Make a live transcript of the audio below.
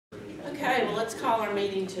Okay, well, let's call our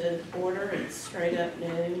meeting to order. It's straight up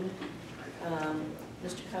noon.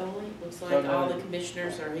 Mr. Coley, looks like all the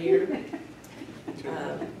commissioners are here.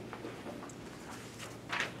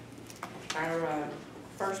 Our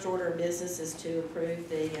first order of business is to approve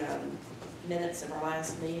the minutes of our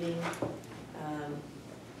last meeting.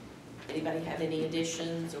 Anybody have any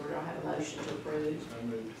additions, or do I have a motion to approve? So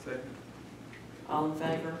moved. Second. All in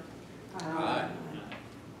favor? Aye.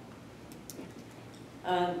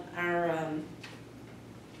 On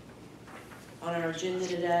our agenda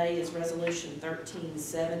today is Resolution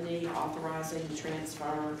 1370, authorizing the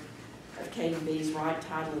transfer of KUB's right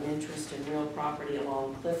title and interest in real property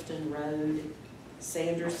along Clifton Road,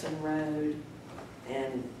 Sanderson Road,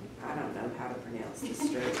 and I don't know how to pronounce this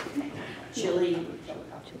street,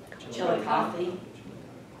 Chillicothe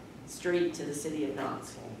Street to the city of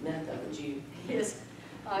Knoxville. Mentha, would you? Yes,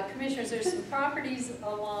 Commissioners, there's some properties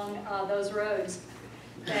along those roads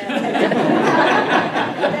that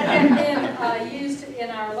have been used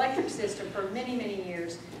in our electric system for many, many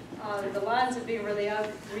years. The lines have been really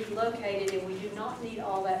relocated, and we do not need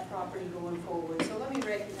all that property going forward. So let me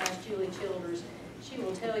recognize Julie Childers. She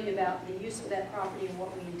will tell you about the use of that property and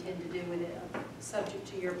what we intend to do with it, subject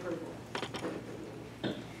to your approval.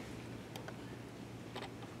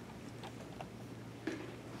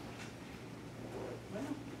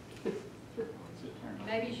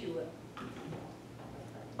 Maybe she will.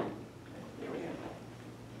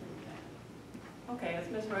 Okay, as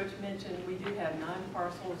Ms. Roach mentioned, we do have 9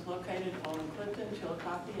 parcels located on Clifton,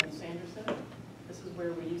 Chillicothe, and Sanderson. This is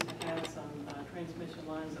where we used to have some transmission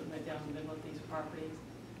lines that went down the middle of these properties.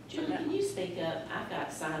 Julie, can you speak up? I've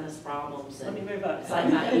got sinus problems. Let me move up. It's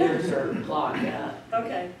like my ears are clogged up.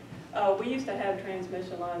 Okay. We used to have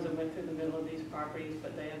transmission lines that went through the middle of these properties,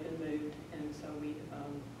 but they have been moved, and so we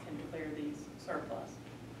can declare these surplus.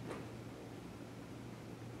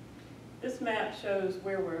 This map shows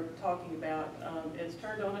where we're talking about. It's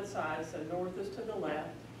turned on its side, so north is to the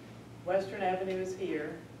left. Western Avenue is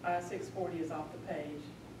here. I-640 is off the page.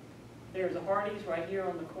 There's a Hardee's right here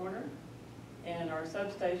on the corner, and our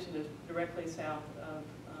substation is directly south of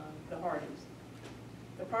the Hardee's.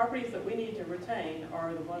 The properties that we need to retain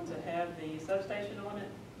are the ones that have the substation on it,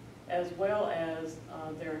 as well as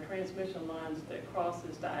there are transmission lines that cross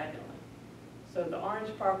this diagonally. So the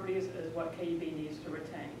orange properties is what KUB needs to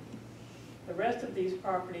retain. The rest of these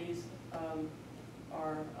properties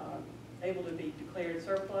are able to be declared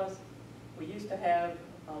surplus. We used to have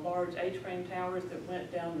large H-frame towers that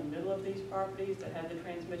went down the middle of these properties that had the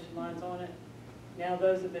transmission lines on it. Now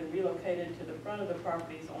those have been relocated to the front of the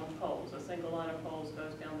properties on poles. A single line of poles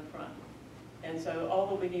goes down the front. And so all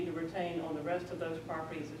that we need to retain on the rest of those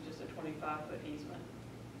properties is just a 25-foot easement.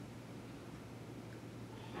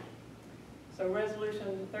 So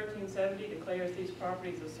Resolution 1370 declares these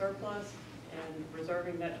properties as surplus and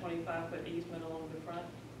reserving that 25-foot easement along the front,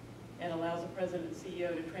 and allows the President and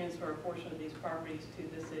CEO to transfer a portion of these properties to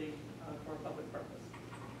the city for a public purpose.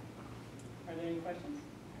 Are there any questions?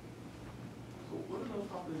 So what are those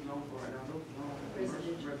properties known for right now? Those known for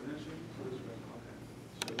residential?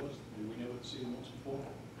 So do we know what the city wants them for?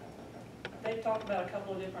 They've talked about a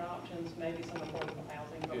couple of different options, maybe some affordable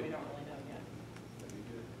housing, but we don't really know yet. That'd be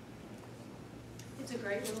good. It's a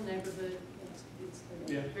great little neighborhood. It's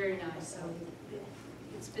Yeah. very nice. So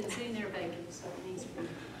it's been sitting there vacant, so it needs to be.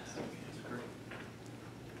 That's great.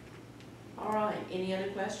 All right, any other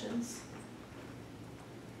questions?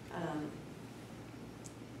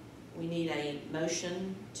 We need a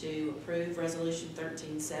motion to approve Resolution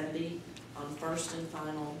 1370 on first and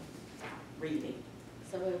final reading.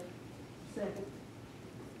 So second.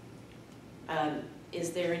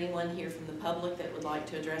 Is there anyone here from the public that would like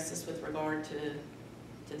to address us with regard to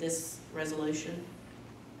this resolution?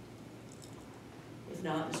 If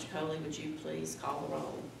not, Mr. Coley, would you please call the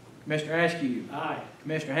roll? Commissioner Askew. Aye.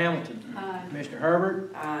 Commissioner Hamilton. Aye. Commissioner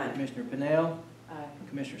Herbert. Aye. Commissioner Pinnell. Aye.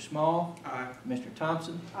 Commissioner Small. Aye. Commissioner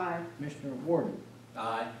Thompson. Aye. Commissioner Warden.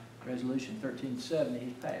 Aye. Resolution 1370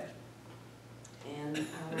 is passed. And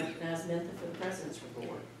I recognize Mentha for the President's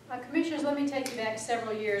report. Commissioners, let me take you back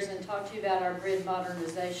several years and talk to you about our grid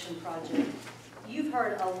modernization project. You've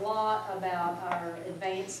heard a lot about our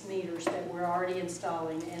advanced meters that we're already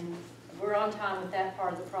installing, and we're on time with that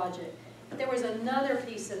part of the project. But there was another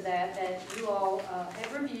piece of that that you all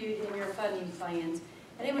have reviewed in your funding plans,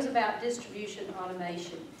 and it was about distribution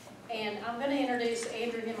automation. And I'm going to introduce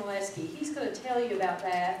Andrew Himaleski. He's going to tell you about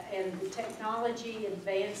that and the technology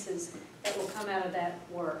advances that will come out of that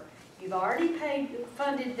work. You've already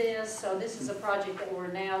funded this, so this is a project that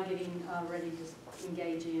we're now getting ready to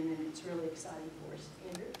engage in, and it's really exciting for us.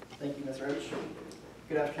 Andrew? Thank you, Ms. Roach.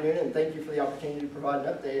 Good afternoon, and thank you for the opportunity to provide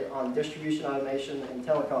an update on distribution automation and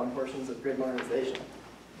telecom portions of grid modernization.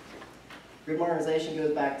 Grid modernization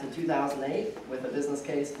goes back to 2008 with a business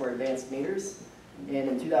case for advanced meters, and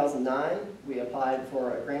in 2009 we applied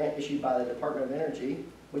for a grant issued by the Department of Energy,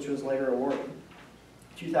 which was later awarded.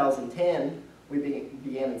 2010, we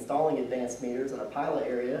began installing advanced meters in a pilot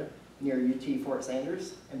area near UT Fort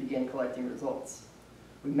Sanders and began collecting results.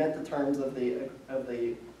 We met the terms of the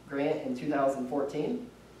grant in 2014,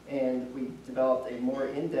 and we developed a more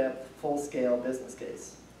in-depth, full-scale business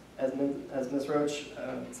case. As Ms. Roach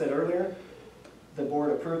said earlier, the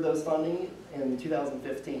board approved those funding in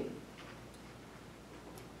 2015.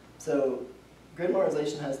 So grid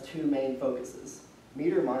modernization has two main focuses.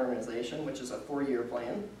 Meter modernization, which is a 4-year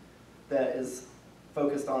plan that is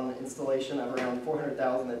focused on installation of around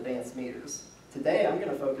 400,000 advanced meters. Today, I'm going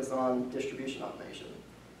to focus on distribution automation.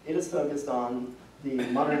 It is focused on the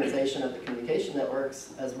modernization of the communication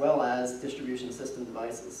networks as well as distribution system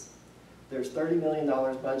devices. There's $30 million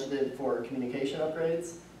budgeted for communication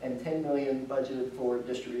upgrades and $10 million budgeted for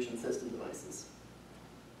distribution system devices.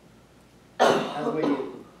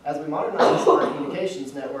 As we modernize our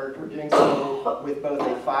communications network, we're doing so with both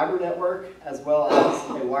a fiber network as well as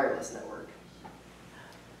a wireless network.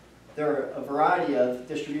 There are a variety of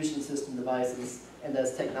distribution system devices, and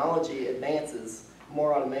as technology advances,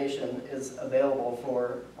 more automation is available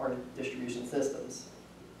for our distribution systems.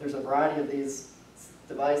 There's a variety of these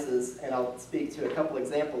devices, and I'll speak to a couple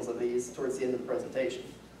examples of these towards the end of the presentation.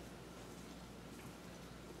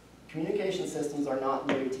 Communication systems are not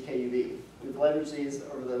new to KUB. We've leveraged these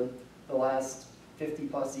over the last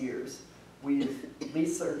 50+ years. We've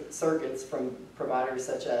leased circuits from providers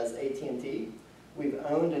such as AT&T. We've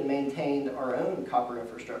owned and maintained our own copper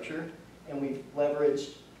infrastructure, and we've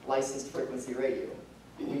leveraged licensed frequency radio.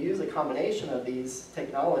 We use a combination of these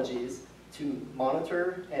technologies to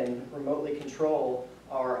monitor and remotely control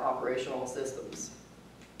our operational systems.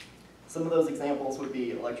 Some of those examples would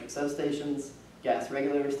be electric substations, gas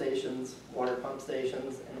regulator stations, water pump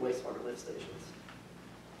stations, and wastewater lift stations.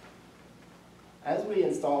 As we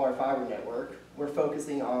install our fiber network, we're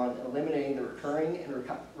focusing on eliminating the recurring and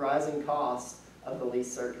rising costs of the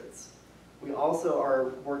leased circuits. We also are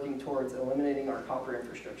working towards eliminating our copper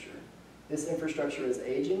infrastructure. This infrastructure is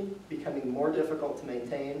aging, becoming more difficult to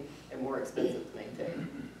maintain, and more expensive to maintain.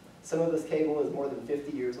 Some of this cable is more than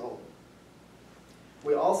 50 years old.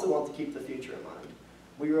 We also want to keep the future in mind.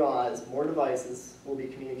 We realize more devices will be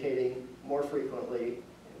communicating more frequently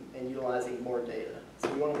and utilizing more data. So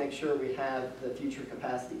we want to make sure we have the future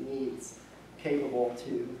capacity needs capable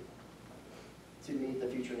to meet the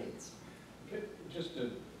future needs. Okay, just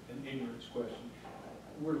an ignorance question.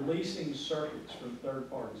 We're leasing circuits from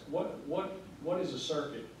third parties. What is a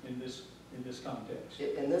circuit in this context?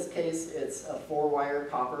 In this case, it's a 4-wire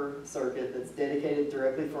copper circuit that's dedicated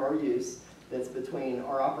directly for our use, that's between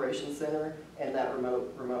our operations center and that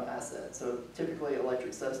remote asset. So typically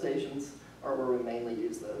electric substations are where we mainly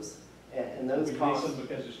use those. And those costs, lease them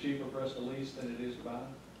because it's cheaper for us to lease than it is to buy?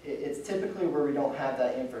 It's typically where we don't have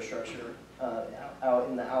that infrastructure out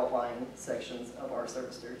in the outlying sections of our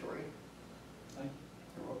service territory. Thank you.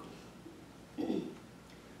 You're welcome.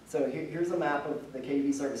 So here's a map of the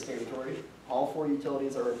KUB service territory. All 4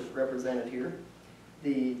 utilities are represented here.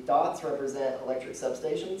 The dots represent electric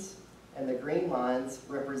substations, and the green lines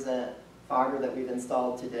represent fiber that we've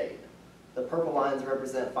installed to date. The purple lines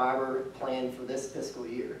represent fiber planned for this fiscal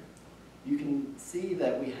year. You can see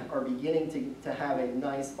that we are beginning to have a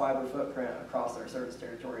nice fiber footprint across our service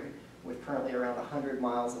territory, with currently around 100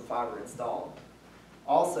 miles of fiber installed.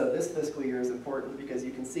 Also, this fiscal year is important because you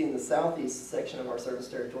can see in the southeast section of our service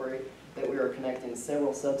territory that we are connecting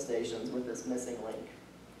several substations with this missing link.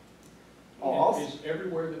 Is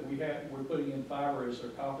everywhere that we're putting in fiber, is there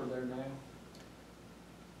copper there now?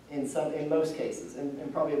 In most cases, in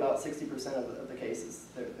probably about 60% of the cases,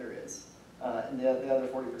 there is. And the other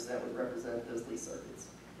 40% would represent those lease circuits.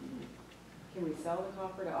 Can we sell the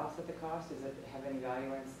copper to offset the cost? Does it have any value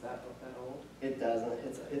when it's that old? It doesn't.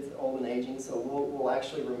 It's old and aging, so we'll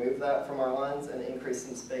actually remove that from our lines and increase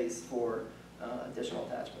some space for additional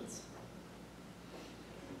attachments.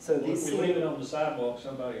 So if we leave it on the sidewalk,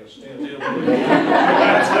 somebody will steal it.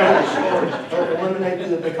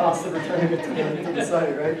 Eliminate the cost of returning it to the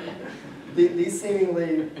site, right? These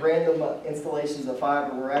seemingly random installations of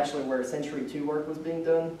fiber were actually where Century 2 work was being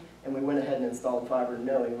done, and we went ahead and installed fiber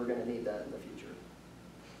knowing we're going to need that in the future.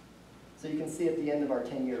 So you can see at the end of our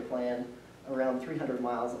 10-year plan, around 300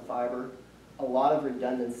 miles of fiber, a lot of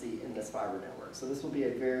redundancy in this fiber network. So this will be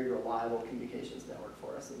a very reliable communications network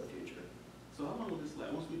for us in the future. So how long will this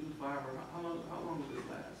last? Once we do fiber, how long will this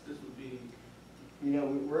last? This would be You know,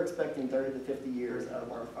 we're expecting 30 to 50 years out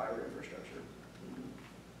of our fiber infrastructure.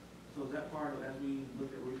 So is that part of, as we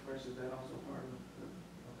look at refresh, is that also part of the,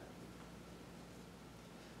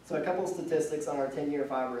 So a couple statistics on our 10-year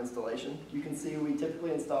fiber installation. You can see we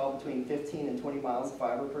typically install between 15 and 20 miles of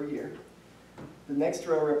fiber per year. The next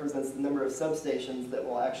row represents the number of substations that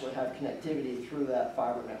will actually have connectivity through that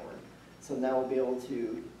fiber network. So now we'll be able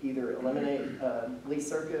to either eliminate a lease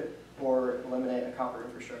circuit or eliminate a copper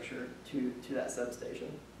infrastructure to that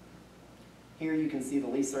substation. Here you can see the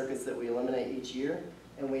lease circuits that we eliminate each year,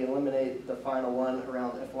 and we eliminate the final one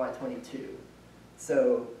around FY22.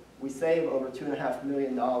 So we save over $2.5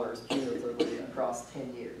 million cumulatively across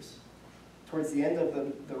 10 years. Towards the end of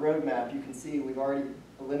the roadmap, you can see we've already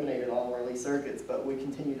eliminated all of our lease circuits, but we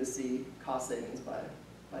continue to see cost savings by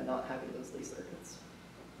not having those lease circuits.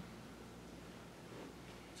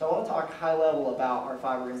 So I want to talk high level about our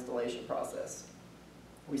fiber installation process.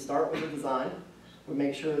 We start with the design. We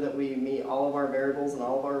make sure that we meet all of our variables and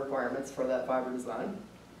all of our requirements for that fiber design.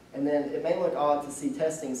 And then it may look odd to see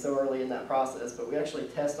testing so early in that process, but we actually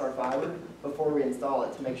test our fiber before we install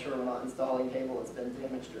it to make sure we're not installing cable that's been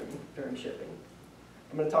damaged during shipping.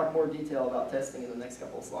 I'm going to talk more detail about testing in the next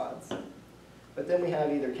couple of slides. But then we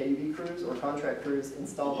have either KUB crews or contract crews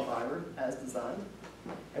install the fiber as designed.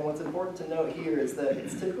 And what's important to note here is that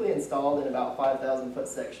it's typically installed in about 5,000-foot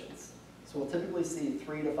sections. So we'll typically see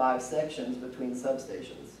 3 to 5 sections between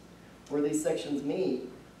substations. Where these sections meet,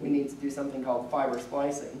 we need to do something called fiber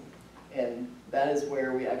splicing. And that is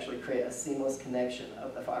where we actually create a seamless connection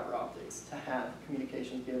of the fiber optics to have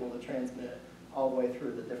communications be able to transmit all the way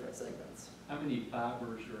through the different segments. How many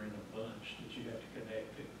fibers are in a bunch that you have to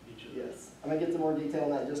connect to each of them? Yes, I'm going to get to more detail on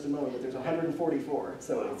that in just a moment, but there's 144,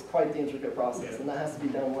 so it's quite the intricate process, and that has to be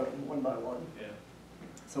done one by one. Yeah.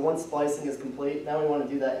 So once splicing is complete, now we want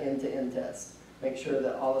to do that end-to-end test. Make sure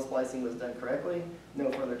that all the splicing was done correctly,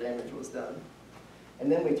 no further damage was done.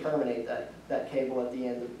 And then we terminate that cable at the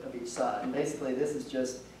end of each side. And basically this is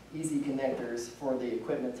just easy connectors for the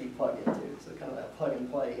equipment to plug into, so kind of that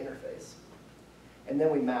plug-and-play interface. And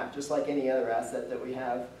then we map, just like any other asset that we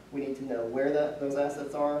have, we need to know where those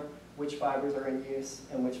assets are, which fibers are in use,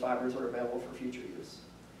 and which fibers are available for future use.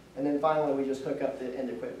 And then finally, we just hook up the end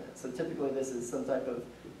equipment. So typically this is some type of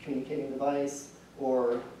communicating device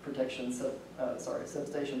or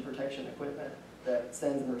substation protection equipment that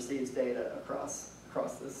sends and receives data across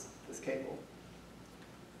this cable.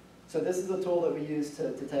 So this is a tool that we use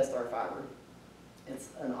to test our fiber. It's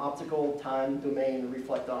an optical time domain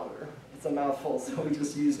reflectometer. It's a mouthful, so we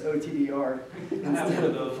just use OTDR instead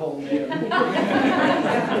of the full name. I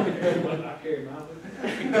carry mine.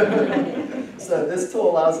 So this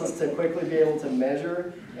tool allows us to quickly be able to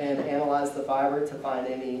measure and analyze the fiber to find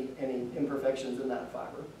any imperfections in that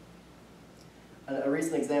fiber. A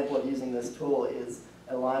recent example of using this tool is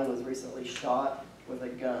a line was recently shot with a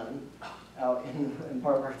gun out in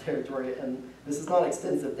part of our territory, and this is not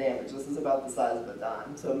extensive damage. This is about the size of a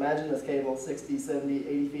dime. So imagine this cable 60, 70,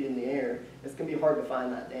 80 feet in the air. It's going to be hard to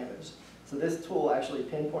find that damage. So this tool actually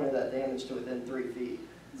pinpointed that damage to within 3 feet.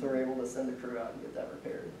 So we're able to send a crew out and get that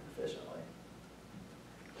repaired efficiently.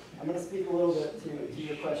 I'm going to speak a little bit to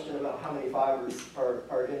your question about how many fibers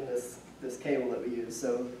are in this cable that we use.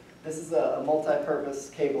 So this is a multi-purpose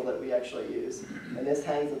cable that we actually use, and this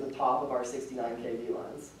hangs at the top of our 69 kV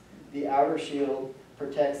lines. The outer shield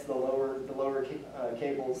protects the lower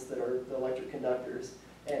cables that are the electric conductors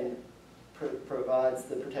and provides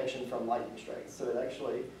the protection from lightning strikes. So it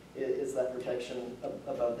actually is that protection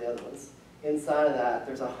above the other ones. Inside of that,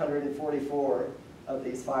 there's 144 of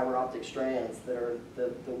these fiber optic strands that are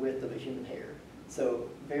the width of a human hair. So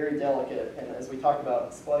very delicate, and as we talk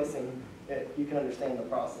about splicing, you can understand the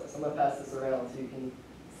process. I'm going to pass this around so you can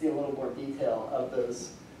see a little more detail of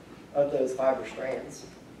those fiber strands.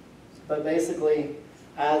 But basically,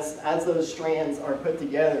 as those strands are put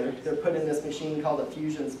together, they're put in this machine called a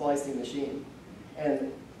fusion splicing machine.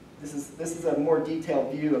 And this is a more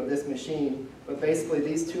detailed view of this machine. But basically,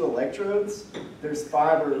 these two electrodes, there's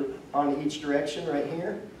fiber on each direction right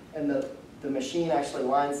here, and the machine actually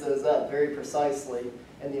lines those up very precisely,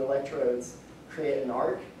 and the electrodes create an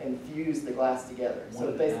arc and fuse the glass together. So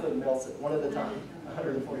it basically melts it one at a time,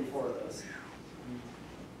 144 of those.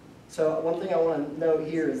 So one thing I want to note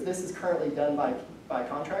here is this is currently done by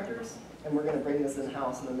contractors, and we're going to bring this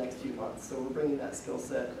in-house in the next few months. So we're bringing that skill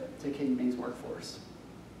set to KUB's workforce.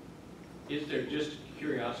 Is there, just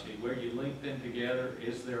curiosity, where you link them together,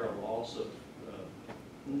 is there a loss of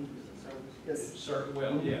Yes.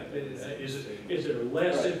 Well, yeah. Is there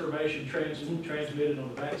less information transmitted on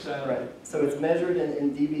the backside? Right. So it's measured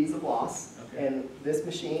in dBs of loss, okay. And this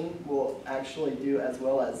machine will actually do as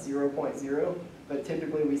well as 0.0 but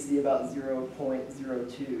typically we see about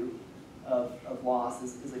 0.02 of loss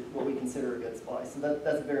is what we consider a good splice. So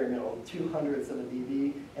that's very minimal, 0.02 of a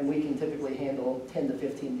dB, and we can typically handle 10 to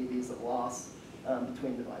 15 dBs of loss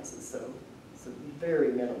between devices. So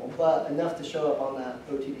very minimal, but enough to show up on that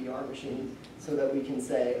OTDR machine so that we can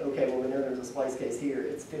say, okay, well, we know there's a splice case here,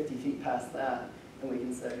 it's 50 feet past that, and we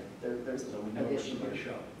can say there's So we know an where issue somebody here.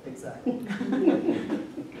 shot. Exactly.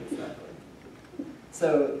 Exactly.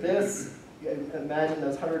 So this, imagine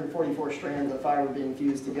those 144 strands of fiber being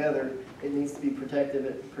fused together. It needs to be protected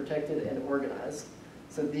and organized.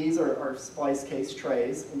 So these are our splice case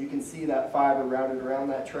trays, and you can see that fiber routed around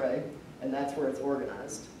that tray, and that's where it's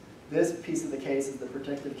organized. This piece of the case is the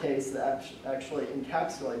protective case that actually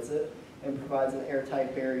encapsulates it and provides an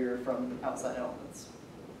airtight barrier from outside elements.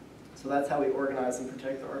 So that's how we organize and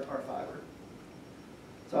protect our fiber.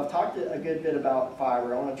 So I've talked a good bit about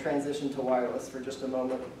fiber. I want to transition to wireless for just a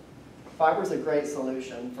moment. Fiber is a great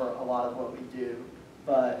solution for a lot of what we do,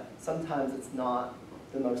 but sometimes it's not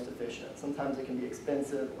the most efficient. Sometimes it can be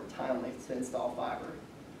expensive or timely to install fiber.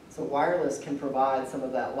 So wireless can provide some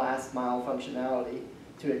of that last mile functionality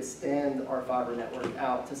to extend our fiber network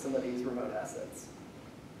out to some of these remote assets.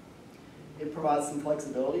 It provides some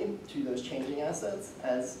flexibility to those changing assets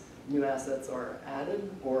as new assets are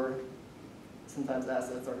added or sometimes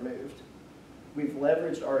assets are moved. We've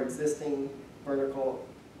leveraged our existing vertical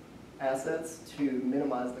assets to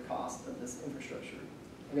minimize the cost of this infrastructure.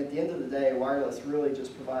 And at the end of the day, wireless really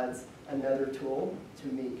just provides another tool to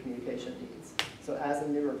meet communication needs. So as a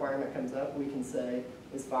new requirement comes up, we can say,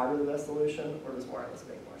 is fiber the best solution or does wireless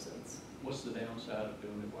make more sense? What's the downside of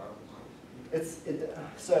doing it wireless?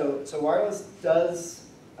 So wireless does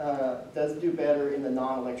do better in the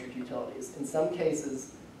non-electric utilities. In some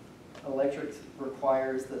cases, electric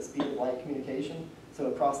requires the speed of light communication. So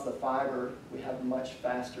across the fiber, we have much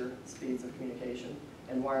faster speeds of communication.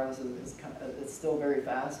 And wireless it's still very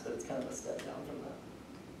fast, but it's kind of a step down from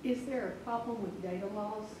that. Is there a problem with data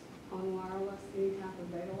loss on wireless, any type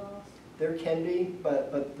of data loss? There can be,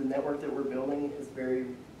 but the network that we're building is very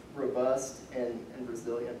robust and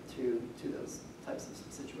resilient to those types of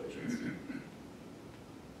situations.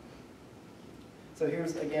 So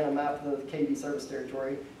here's, again, a map of the KUB service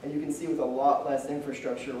territory, and you can see with a lot less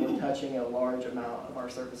infrastructure, we're touching a large amount of our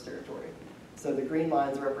service territory. So the green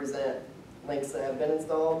lines represent links that have been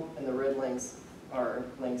installed, and the red links are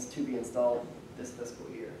links to be installed this fiscal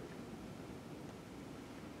year.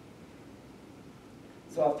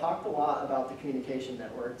 So I've talked a lot about the communication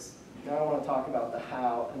networks. Now I want to talk about the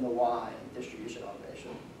how and the why of distribution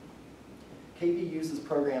automation. KUB uses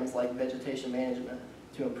programs like vegetation management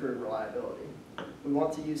to improve reliability. We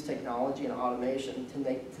want to use technology and automation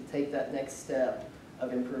to take that next step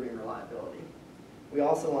of improving reliability. We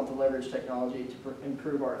also want to leverage technology to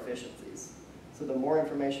improve our efficiencies. So the more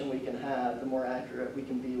information we can have, the more accurate we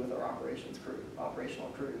can be with our operational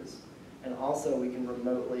crews. And also we can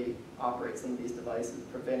remotely operate some of these devices,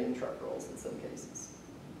 preventing truck rolls in some cases.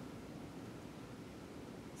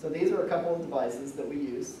 So these are a couple of devices that we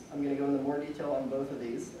use. I'm going to go into more detail on both of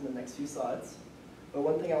these in the next few slides. But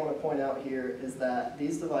one thing I want to point out here is that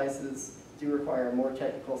these devices do require a more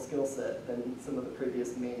technical skill set than some of the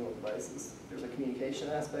previous manual devices. There's a communication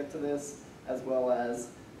aspect to this, as well as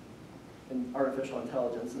an artificial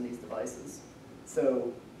intelligence in these devices.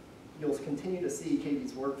 So you'll continue to see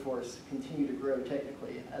KUB's workforce continue to grow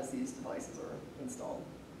technically as these devices are installed.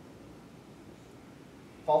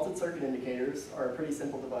 Faulted circuit indicators are a pretty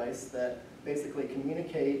simple device that basically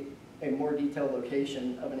communicate a more detailed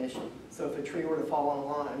location of an issue. So if a tree were to fall on a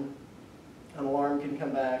line, an alarm can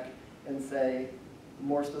come back and say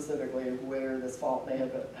more specifically where this fault may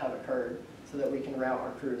have occurred so that we can route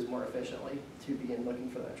our crews more efficiently to begin looking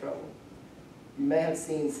for that trouble. You may have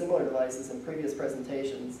seen similar devices in previous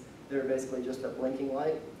presentations. They're basically just a blinking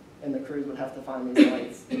light, and the crews would have to find these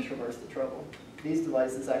lights and traverse the trouble. These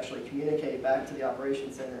devices actually communicate back to the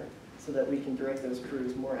operations center so that we can direct those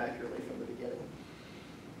crews more accurately from the beginning.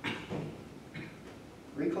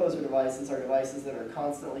 Recloser devices are devices that are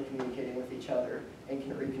constantly communicating with each other and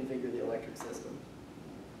can reconfigure the electric system.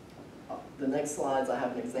 The next slides I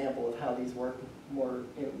have an example of how these work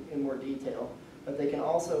in more detail, but they can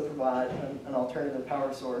also provide an alternative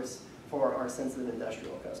power source for our sensitive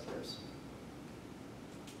industrial customers.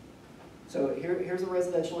 So here's a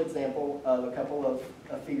residential example of a couple of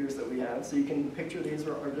feeders that we have. So you can picture these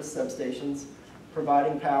are just substations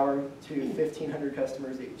providing power to 1,500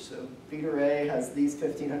 customers each. So feeder A has these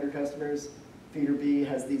 1,500 customers, feeder B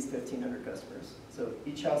has these 1,500 customers. So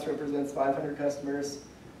each house represents 500 customers.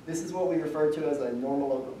 This is what we refer to as a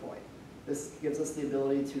normal open point. This gives us the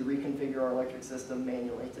ability to reconfigure our electric system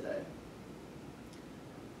manually today.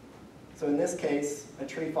 So in this case, a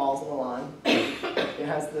tree falls on the line. It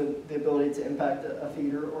has the ability to impact a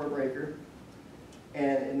feeder or a breaker.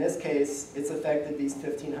 And in this case, it's affected these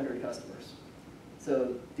 1,500 customers.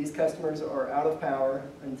 So these customers are out of power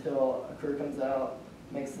until a crew comes out,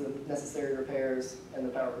 makes the necessary repairs, and the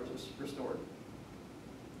power is restored.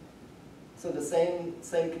 So the same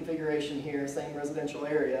configuration here, same residential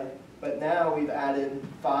area, but now we've added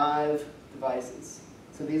 5 devices.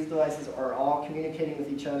 So these devices are all communicating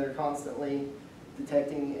with each other constantly,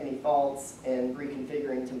 detecting any faults and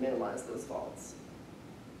reconfiguring to minimize those faults.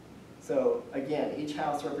 So again, each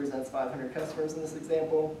house represents 500 customers in this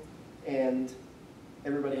example, and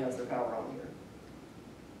everybody has their power on here.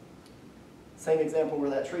 Same example where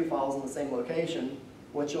that tree falls in the same location.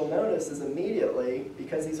 What you'll notice is immediately,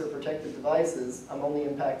 because these are protected devices, I'm only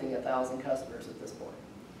impacting 1,000 customers at this point.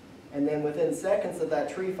 And then within seconds of that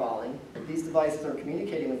tree falling, these devices are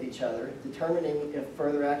communicating with each other, determining if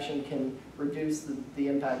further action can reduce the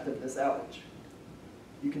impact of this outage.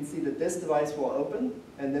 You can see that this device will open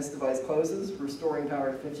and this device closes, restoring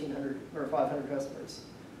power to 1,500 or 500 customers.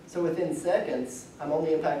 So within seconds, I'm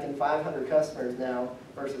only impacting 500 customers now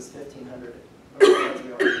versus 1,500 as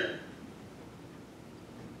we are today.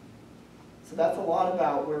 So that's a lot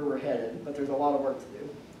about where we're headed, but there's a lot of work to do.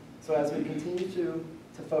 So as we continue to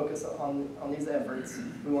focus on these efforts,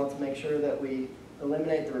 we want to make sure that we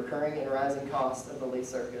eliminate the recurring and rising cost of the lease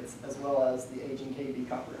circuits, as well as the aging KUB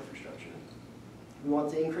copper infrastructure. We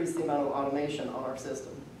want to increase the amount of automation on our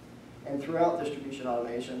system. And throughout distribution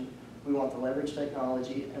automation, we want to leverage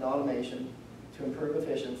technology and automation to improve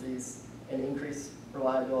efficiencies and increase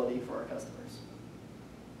reliability for our customers.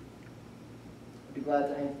 I'd be glad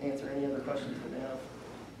to answer any other questions you may have.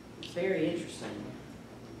 It's very interesting.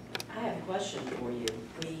 I have a question for you.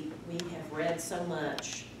 We have read so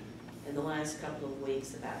much in the last couple of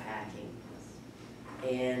weeks about hacking.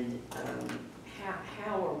 And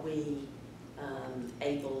how are we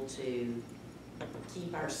able to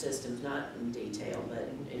keep our systems, not in detail, but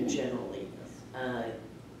in generally,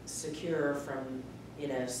 secure from, you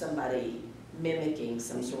know, somebody mimicking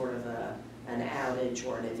some sort of an outage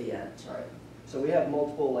or an event? All right. So we have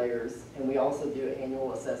multiple layers, and we also do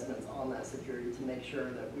annual assessments on that security to make sure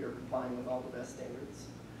that we are complying with all the best standards.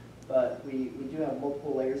 But we do have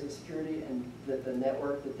multiple layers of security, and that the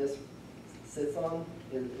network that this sits on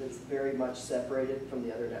is very much separated from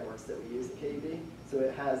the other networks that we use at KUB. So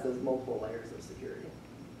it has those multiple layers of security.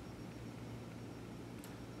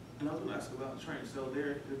 And I was going to ask about training. So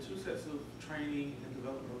there are 2 sets of training and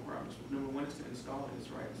development requirements. Number 1 is to install this,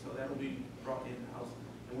 right? So that'll be brought in-house.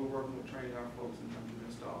 And we're working with training our folks in terms of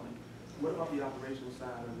installing. What about the operational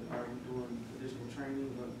side of it? Are we doing additional training?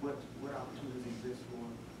 What opportunities exist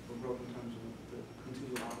for growth in terms of the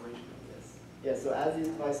continual operation of this? Yes. So as these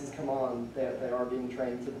devices come on, they are being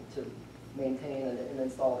trained to maintain and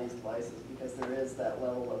install these devices, because there is that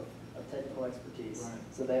level of technical expertise. Right.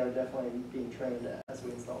 So they are definitely being trained as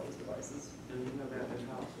we install these devices. And you have that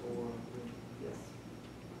in-house or? Yes.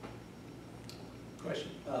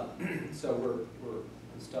 Question. So we're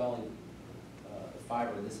installing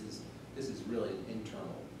fiber. This is really an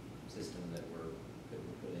internal system that we're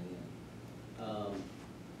putting in.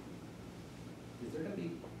 Is there going to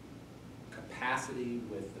be capacity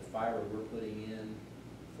with the fiber we're putting in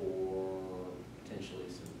for potentially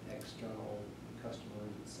some external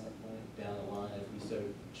customers at some point down the line if we so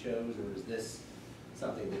chose, or is this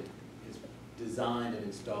something that is designed and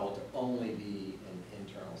installed to only be an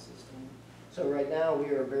internal system? So right now, we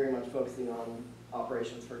are very much focusing on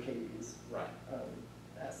operations for KUB's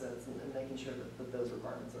assets and making sure that those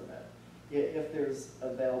requirements are met. If there's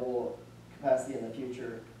available capacity in the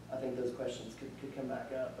future, I think those questions could come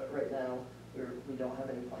back up. But right now, we don't have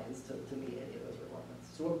any plans to meet any of those requirements.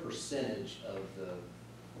 So what percentage of the,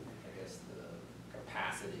 I guess, the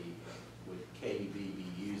capacity would KUB be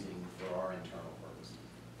using for our internal purposes?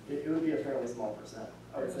 It would be a fairly small percent.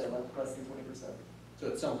 I would say less than 20%. So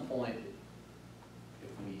at some point,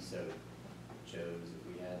 if we so chose,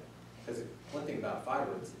 if we had, because one thing about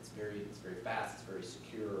fiber, it's very fast, it's very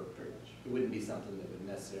secure. It wouldn't be something that would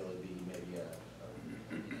necessarily be maybe a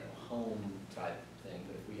home type thing,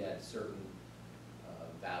 but if we had certain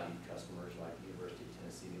valued customers like the University of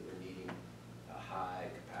Tennessee that were needing a high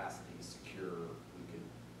capacity, secure,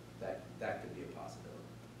 that could be a possibility.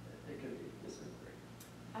 It could be. Yes, sir.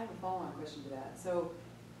 I have a follow-on question to that. So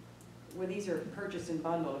when these are purchased and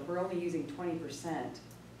bundled, if we're only using 20%,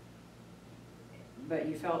 but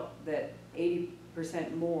you felt that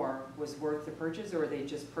 80% more was worth the purchase, or they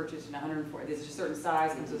just purchased in 140? There's just a certain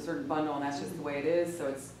size, comes with a certain bundle, and that's just the way it is, so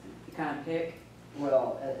it's, you kind of pick?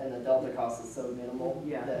 Well, and the delta cost is so minimal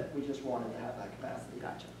Yeah. that we just wanted to have that capacity.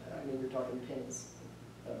 Gotcha. I mean, you're talking pennies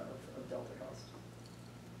of delta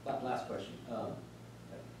cost. Last question.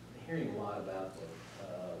 Hearing a lot about the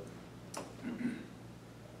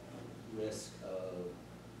risk of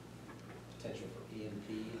potential for EMP,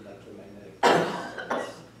 electromagnetic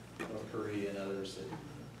pulse, North Korea and others that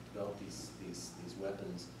develop these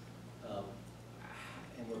weapons.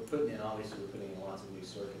 And obviously we're putting in lots of new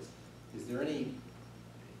circuits. Is there any,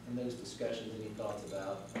 in those discussions, any thoughts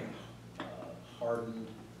about hardened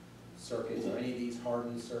circuits, or any of these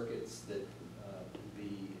hardened circuits that would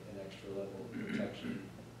be an extra level of protection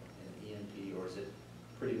in EMP, or is it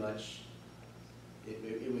pretty much,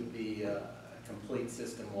 it would be a complete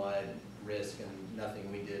system-wide risk and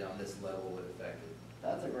nothing we did on this level would affect it?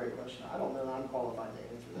 That's a great question. I don't know that I'm qualified to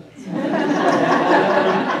answer that.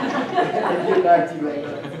 I'll get back to you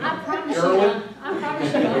later. I promise you, I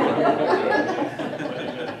promise you.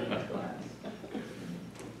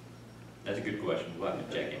 That's a good question. We'll have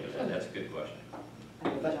to check into that. That's a good question.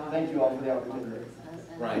 Thank you all for the opportunity.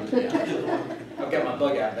 Right, yeah. I've got my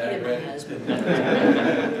bug out bag ready.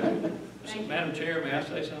 So, Madam Chair, may I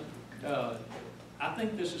say something? I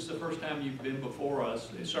think this is the first time you've been before us,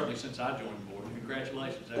 certainly since I joined the board.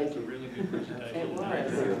 Congratulations, that was a really good presentation. It was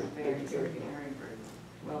very, very good.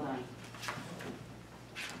 Well done.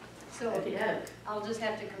 So I'll just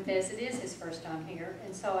have to confess, it is his first time here,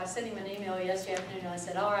 and so I sent him an email yesterday afternoon, and I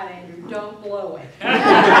said, all right, Andrew, don't blow it.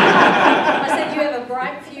 I said, you have a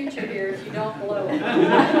bright future here if you don't blow it.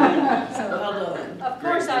 So, Well done. of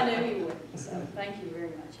course I knew he would, so thank you very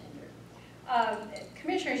much, Andrew.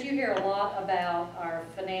 Commissioners, you hear a lot about our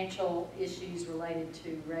financial issues related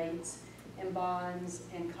to rates and bonds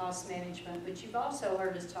and cost management, but you've also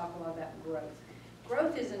heard us talk a lot about growth.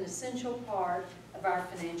 Growth is an essential part of our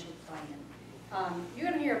financial plan. You're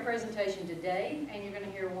going to hear a presentation today, and you're going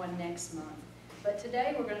to hear one next month. But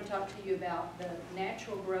today we're going to talk to you about the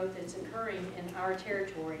natural growth that's occurring in our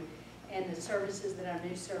territory and the services that our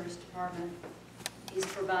new service department is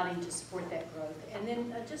providing to support that growth. And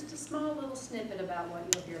then just a small little snippet about what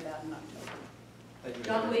you'll hear about in October. Thank you,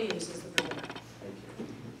 John Mayor. Williams is the presenter. Thank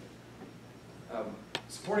you.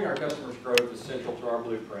 Supporting our customers' growth is central to our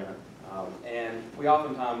blueprint. And we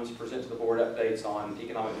oftentimes present to the board updates on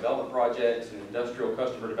economic development projects and industrial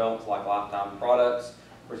customer developments like Lifetime Products,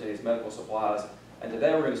 Mercedes Medical Supplies. And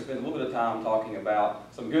today we're going to spend a little bit of time talking about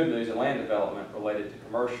some good news in land development related to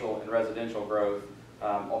commercial and residential growth.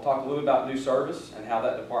 I'll talk a little bit about new service and how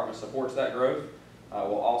that department supports that growth.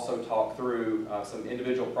 We'll also talk through some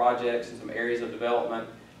individual projects and some areas of development.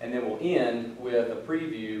 And then we'll end with a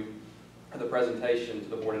preview of the presentation to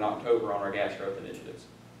the board in October on our gas growth initiatives.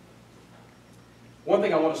 One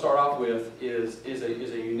thing I want to start off with is a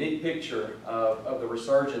unique picture of the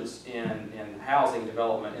resurgence in housing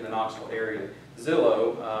development in the Knoxville area.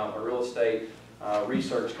 Zillow, a real estate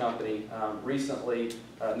research company, recently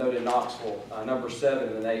noted Knoxville number 7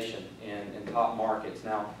 in the nation in top markets.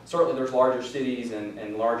 Now, certainly there's larger cities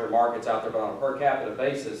and larger markets out there, but on a per capita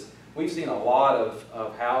basis, we've seen a lot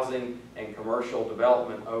of housing and commercial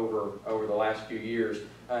development over the last few years.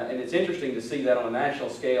 And it's interesting to see that on a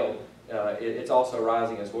national scale. It's also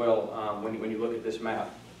rising as well when you look at this map.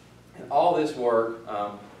 And all this work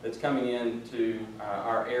that's coming into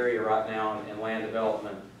our area right now in land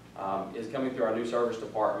development is coming through our new service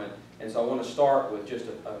department. And so I want to start with just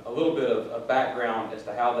a little bit of background as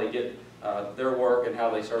to how they get their work and how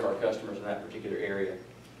they serve our customers in that particular area.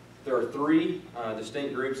 There are 3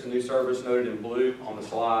 distinct groups in new service noted in blue on the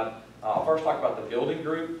slide. I'll first talk about the building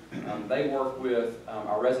group. They work with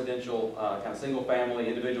our residential kind of single family,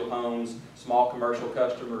 individual homes, small commercial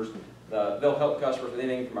customers. They'll help customers with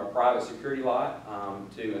anything from a private security lot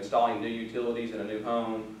to installing new utilities in a new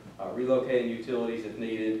home, relocating utilities if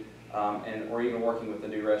needed, or even working with a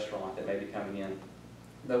new restaurant that may be coming in.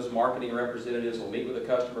 Those marketing representatives will meet with the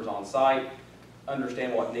customers on site,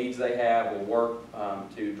 understand what needs they have, will work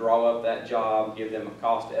to draw up that job, give them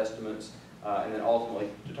cost estimates, and then ultimately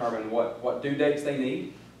determine what due dates they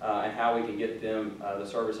need and how we can get them the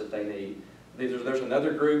service that they need. There's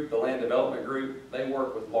another group, the land development group. They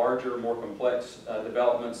work with larger, more complex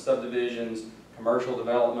developments, subdivisions, commercial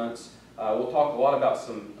developments. We'll talk a lot about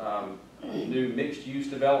some new mixed-use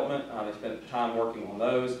development. They spent time working on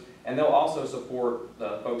those. And they'll also support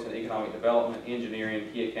the folks in economic development,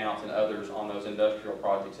 engineering, key accounts, and others on those industrial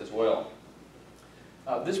projects as well.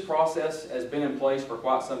 This process has been in place for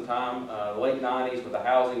quite some time. The late 90s with the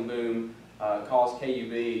housing boom caused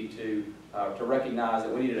KUB to recognize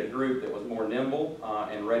that we needed a group that was more nimble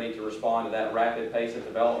and ready to respond to that rapid pace of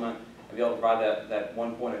development. and be able to provide that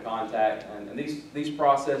one point of contact. And these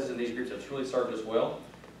processes and these groups have truly served us well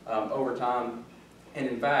over time. And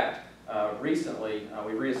in fact, recently,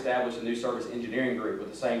 we reestablished a new service engineering group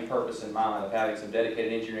with the same purpose in mind of having some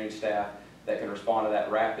dedicated engineering staff that can respond to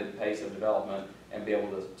that rapid pace of development and be able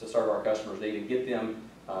to serve our customers' need and get them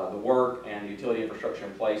the work and utility infrastructure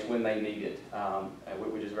in place when they need it,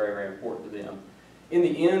 which is very, very important to them. In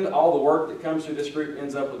the end, all the work that comes through this group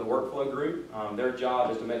ends up with the workflow group. Their job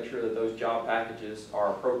is to make sure that those job packages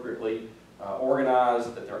are appropriately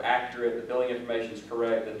organized, that they're accurate, the billing information is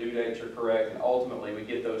correct, the due dates are correct, and ultimately we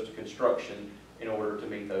get those to construction in order to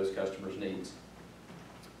meet those customers' needs.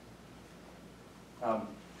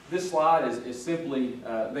 This slide is simply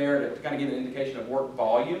there to kind of give an indication of work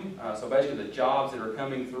volume. So basically the jobs that are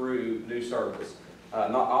coming through new service.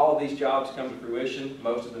 Not all of these jobs come to fruition,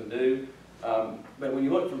 most of them do. But when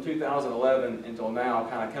you look from 2011 until now,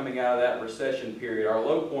 kind of coming out of that recession period, our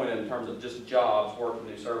low point in terms of just jobs working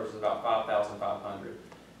new service is about 5,500.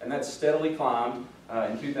 And that's steadily climbed.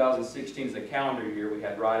 In 2016 as a calendar year, we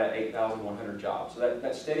had right at 8,100 jobs. So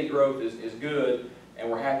that steady growth is good,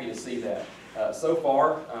 and we're happy to see that. So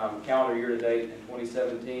far, calendar year to date in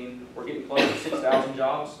 2017, we're getting close to 6,000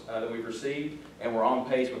 jobs that we've received, and we're on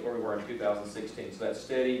pace with where we were in 2016. So that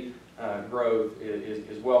steady growth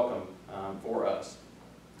is welcome for us.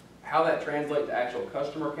 How that translates to actual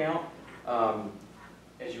customer count,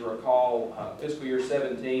 as you recall, fiscal year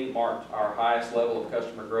 17 marked our highest level of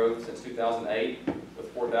customer growth since 2008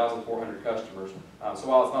 with 4,400 customers. So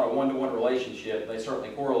while it's not a one-to-one relationship, they certainly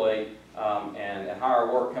correlate, and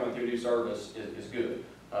higher work coming through new service is good.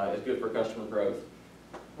 It's good for customer growth.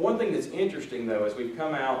 One thing that's interesting, though, as we've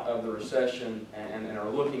come out of the recession and are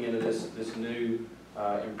looking into this new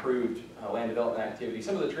improved land development activity,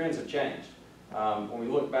 some of the trends have changed. When we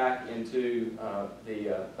look back into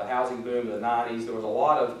the housing boom of the 90s, there was a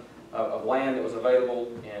lot of land that was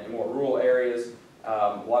available in more rural areas,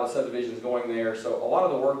 a lot of subdivisions going there. So a lot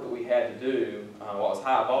of the work that we had to do, while it was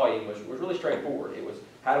high volume, was really straightforward. It was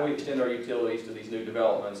how do we extend our utilities to these new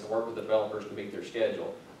developments and work with the developers to meet their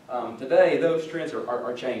schedule. Today, those trends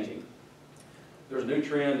are changing. There's a new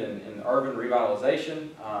trend in urban revitalization.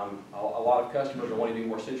 A lot of customers are wanting to be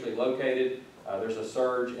more centrally located. There's a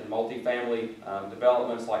surge in multifamily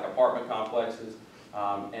developments like apartment complexes.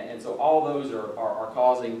 And so all those are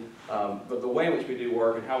causing the way in which we do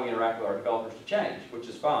work and how we interact with our developers to change, which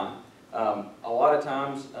is fine. A lot of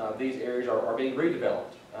times these areas are being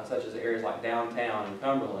redeveloped, such as areas like downtown and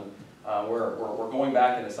Cumberland, where we're going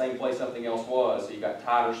back in the same place something else was. So you've got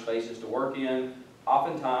tighter spaces to work in.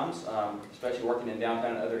 Oftentimes, especially working in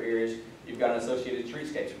downtown and other areas, you've got an associated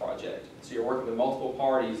streetscapes project. So you're working with multiple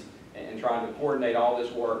parties and trying to coordinate all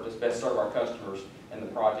this work to best serve our customers and the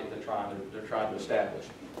project they're trying to establish.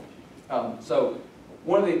 So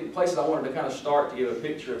one of the places I wanted to kind of start to give a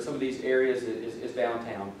picture of some of these areas is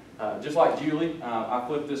downtown. Just like Julie, I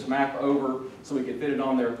flipped this map over so we could fit it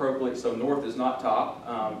on there appropriately. So north is not top.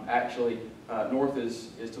 Actually, north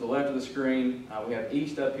is to the left of the screen. We have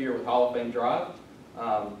east up here with Hall of Fame Drive.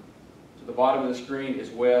 To the bottom of the screen is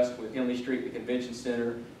west with Henley Street, the convention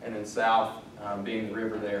center, and then south being the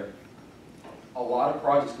river there. A lot of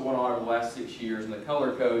projects going on over the last 6 years, and the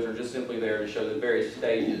color codes are just simply there to show the various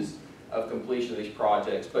stages of completion of these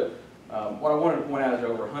projects. But what I wanted to point out is there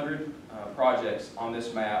are over 100 projects on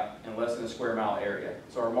this map in less than a square mile area.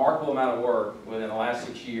 So a remarkable amount of work within the last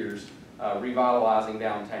 6 years revitalizing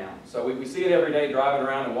downtown. So we see it every day driving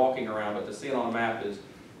around and walking around, but to see it on a map is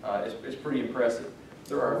pretty impressive.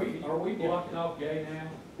 Are we blocking off gay now?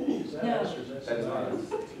 Is that us or is that not us.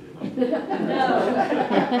 No.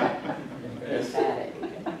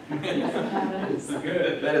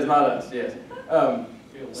 Good. That is not us, yes.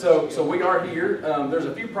 So we are here. There's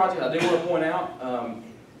a few projects I do want to point out.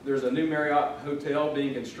 There's a new Marriott hotel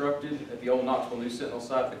being constructed at the old Knoxville New Sentinel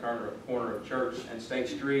site at the corner of Church and State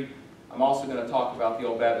Street. I'm also going to talk about the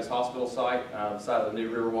old Baptist Hospital site, the site of the new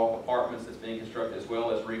Riverwalk Apartments that's being constructed, as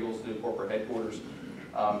well as Regal's new corporate headquarters.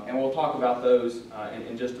 And we'll talk about those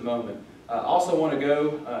in just a moment. I also want to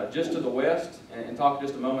go just to the west and talk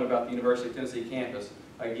just a moment about the University of Tennessee campus.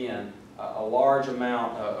 Again, a large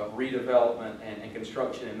amount of redevelopment and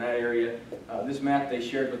construction in that area. This map they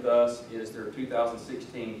shared with us is their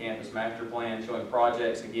 2016 campus master plan showing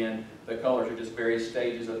projects. Again, the colors are just various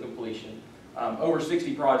stages of completion. Over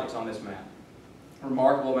 60 projects on this map.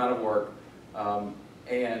 Remarkable amount of work.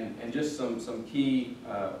 And just some key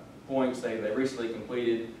points they recently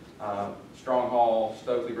completed. Strong Hall,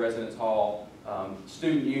 Stokely Residence Hall,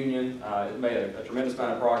 Student Union made a tremendous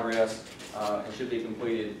amount of progress and should be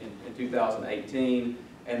completed in 2018.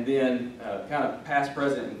 And then kind of past,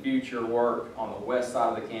 present, and future work on the west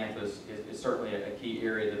side of the campus is certainly a key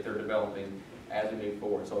area that they're developing as we move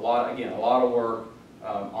forward. So a lot of work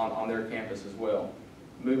on their campus as well.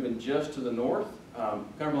 Moving just to the north,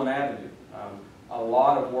 Cumberland Avenue. A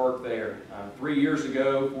lot of work there. 4 years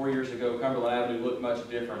ago, Cumberland Avenue looked much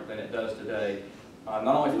different than it does today. Not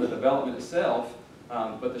only for the development itself,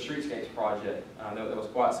 but the streetscapes project that was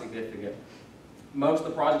quite significant. Most of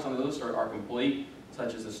the projects on the list are complete,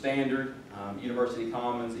 such as the Standard, University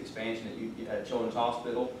Commons, expansion at Children's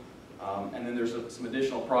Hospital, and then there's some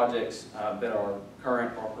additional projects that are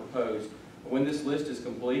current or proposed. When this list is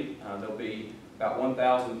complete, there'll be about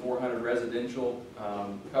 1,400 residential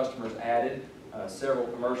customers added, several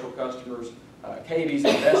commercial customers. KUB's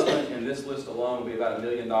investment in this list alone will be about $1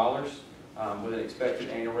 million, with an expected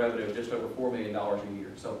annual revenue of just over $4 million a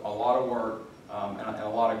year. So a lot of work and a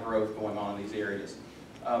lot of growth going on in these areas.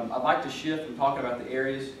 I'd like to shift from talking about the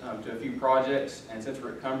areas to a few projects, and since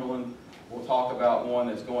we're at Cumberland, we'll talk about one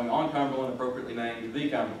that's going on Cumberland, appropriately named the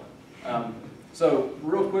Cumberland. So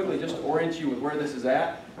real quickly, just to orient you with where this is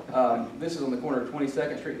at, this is on the corner of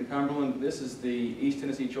 22nd Street in Cumberland. This is the East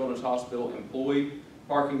Tennessee Children's Hospital employee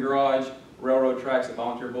parking garage, railroad tracks at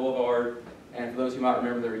Volunteer Boulevard, and for those who might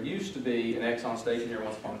remember, there used to be an Exxon station here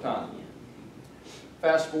once upon a time.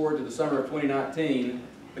 Fast forward to the summer of 2019,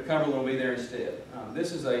 the Cumberland will be there instead.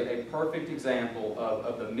 This is a perfect example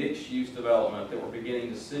of the mixed-use development that we're beginning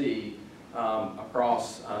to see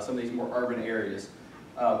across some of these more urban areas.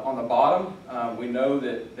 On the bottom, we know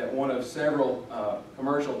that one of several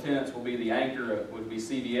commercial tenants will be the anchor, would be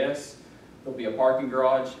CVS. There'll be a parking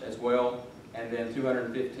garage as well, and then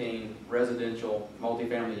 215 residential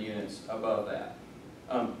multifamily units above that.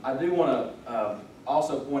 I do want to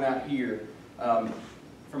also point out here,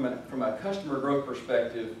 from a customer growth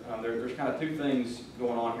perspective, there's kind of two things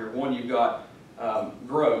going on here. One, you've got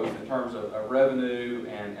growth in terms of revenue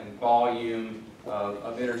and volume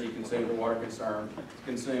of energy consumed or water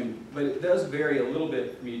consumed, but it does vary a little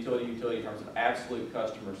bit from utility to utility in terms of absolute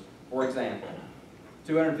customers. For example,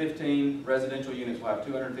 215 residential units will have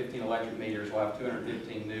 215 electric meters, will have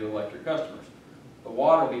 215 new electric customers. The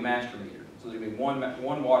water will be master metered. So there'll be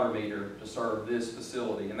one water meter to serve this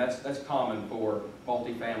facility, and that's common for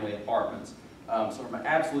multifamily apartments. So from an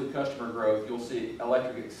absolute customer growth, you'll see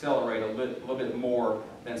electric accelerate a little bit more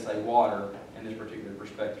than, say, water in this particular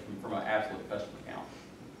perspective from an absolute customer count.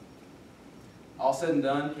 All said and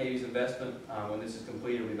done, KUB's investment, when this is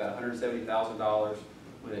completed, will be about $170,000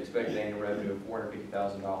 with an expected annual revenue of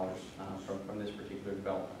 $450,000 from this particular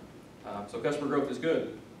development. So customer growth is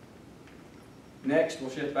good. Next, we'll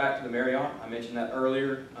shift back to the Marriott. I mentioned that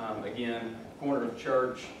earlier. Again, corner of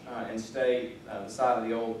Church and State, the side of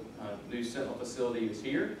the old new Sentinel facility is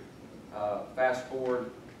here. Fast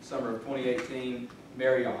forward, summer of 2018,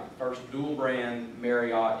 Marriott, first dual brand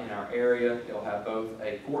Marriott in our area. It'll have both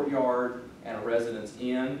a courtyard and a residence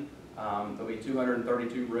inn. There'll be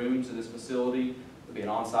 232 rooms in this facility. There'll be an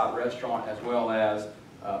on-site restaurant as well as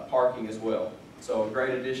parking as well. So a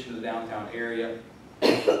great addition to the downtown area.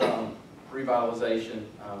 Revitalization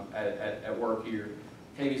at work here.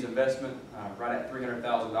 KUB's investment right at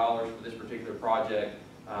 $300,000 for this particular project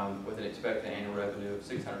with an expected annual revenue of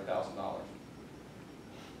 $600,000.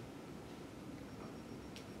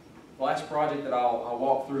 The last project that I'll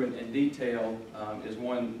walk through in detail is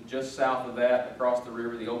one just south of that, across the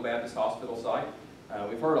river, the Old Baptist Hospital site.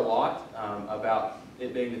 We've heard a lot about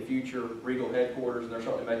it being the future Regal headquarters, and they're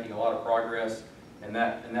certainly making a lot of progress in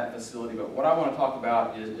that facility. But what I want to talk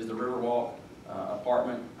about is the Riverwalk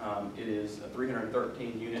apartment. It is a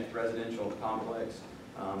 313-unit residential complex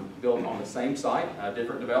built on the same site, a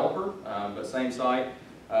different developer, but same site.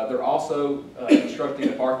 They're also constructing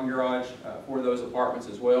a parking garage for those apartments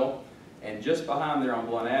as well. And just behind there on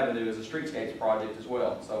Blunt Avenue is a streetscapes project as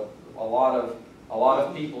well. So a lot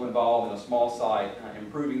of people involved in a small site,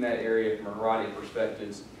 improving that area from a variety of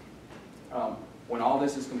perspectives. When all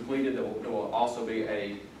this is completed, there will also be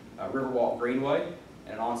a Riverwalk Greenway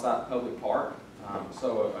and an on-site public park.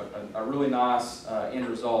 So a really nice end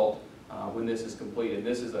result when this is completed.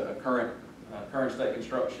 This is a current state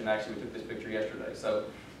construction. Actually, we took this picture yesterday. So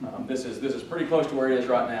this is pretty close to where it is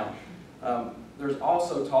right now. There's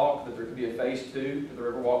also talk that there could be a phase 2 to the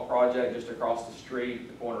Riverwalk project just across the street,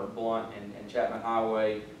 the corner of Blunt and Chapman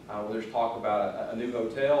Highway, where there's talk about a new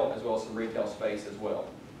hotel as well as some retail space as well.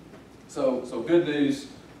 So good news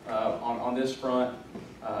on this front.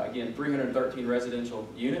 Again, 313 residential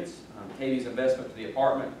units. KUB's investment to the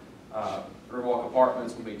apartment, Riverwalk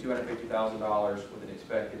Apartments, will be $250,000 with an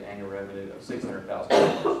expected annual revenue of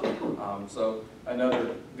 $600,000. So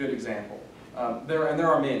another good example. There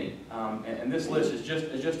are many, and this list is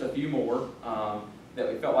just a few more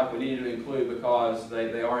that we felt like we needed to include because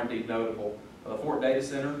they are indeed notable. The Fort Data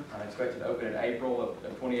Center, expected to open in April of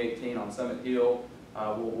 2018 on Summit Hill,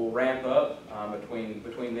 will ramp up between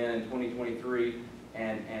then and 2023,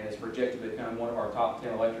 and is projected to become one of our top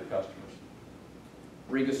 10 electric customers.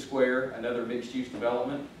 Riga Square, another mixed-use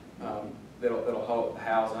development that'll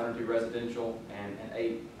house 102 residential and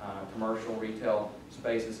 8 commercial retail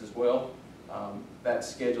spaces as well. That's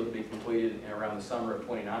scheduled to be completed in around the summer of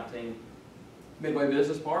 2019. Midway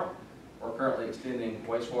Business Park, we're currently extending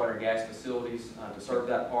wastewater and gas facilities to serve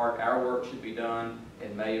that park. Our work should be done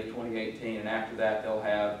in May of 2018, and after that they'll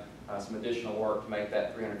have some additional work to make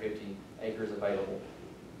that 350 acres available.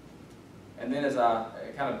 And then as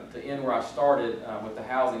to end where I started with the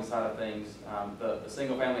housing side of things, the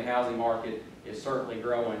single-family housing market is certainly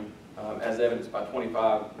growing, as evidenced by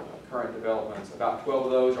 25 current developments. About 12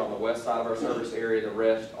 of those are on the west side of our service area. The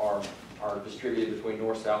rest are distributed between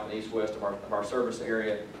north, south, and east-west of our service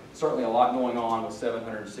area. Certainly a lot going on with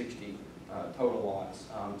 760 total lots.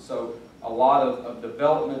 So a lot of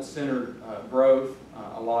development-centered growth,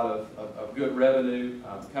 a lot of good revenue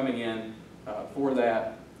coming in for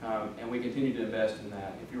that. And we continue to invest in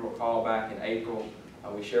that. If you recall, back in April,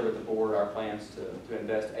 we shared with the board our plans to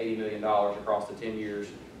invest $80 million across the 10 years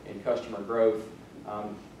in customer growth.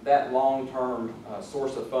 That long-term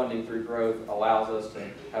source of funding through growth allows us to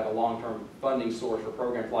have a long-term funding source for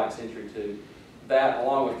programs like Century 2. That,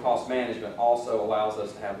 along with cost management, also allows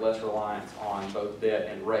us to have less reliance on both debt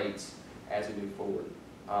and rates as we move forward,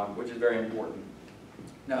 which is very important.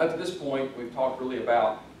 Now, up to this point, we've talked really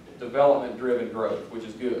about development-driven growth, which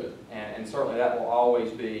is good, and certainly that will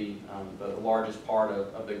always be the largest part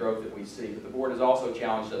of the growth that we see. But the board has also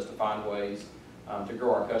challenged us to find ways to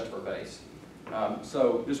grow our customer base.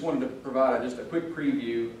 So just wanted to provide just a quick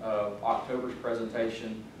preview of October's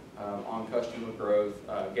presentation on customer growth,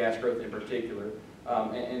 gas growth in particular,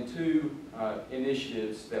 and 2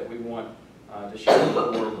 initiatives that we want to share with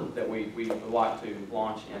the board that we would like to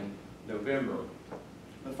launch in November.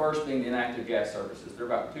 The first being the inactive gas services. There are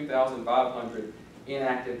about 2,500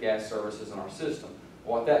 inactive gas services in our system.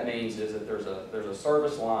 What that means is that there's a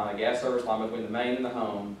service line, a gas service line between the main and the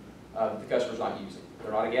home that the customer's not using.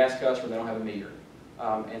 They're not a gas customer, they don't have a meter.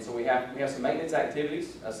 And so we have some maintenance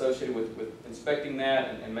activities associated with inspecting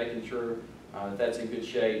that and making sure that that's in good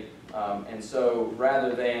shape. And so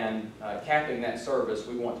rather than capping that service,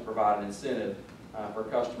 we want to provide an incentive for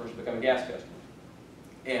customers to become a gas customer.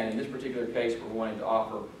 And in this particular case, we're wanting to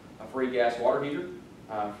offer a free gas water heater,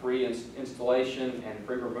 free installation and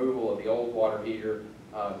free removal of the old water heater,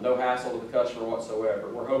 no hassle to the customer whatsoever.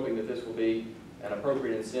 We're hoping that this will be an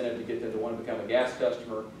appropriate incentive to get them to want to become a gas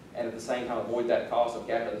customer and at the same time avoid that cost of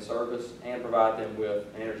capping the service and provide them with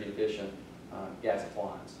an energy efficient gas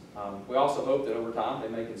appliance. We also hope that over time they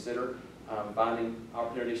may consider finding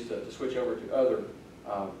opportunities to switch over to other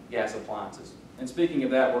gas appliances. And speaking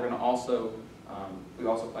of that, we're going to also we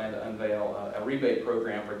also plan to unveil a rebate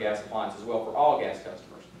program for gas appliances as well for all gas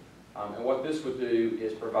customers. And what this would do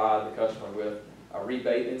is provide the customer with a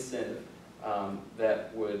rebate incentive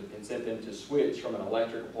that would incent them to switch from an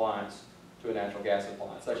electric appliance to a natural gas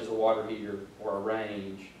appliance, such as a water heater or a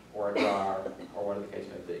range or a dryer or whatever the case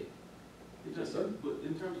may be. But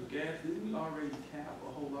in terms of gas, didn't we already cap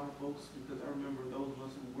a whole lot of folks? Because I remember those of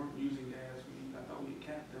us who weren't using gas, I thought we had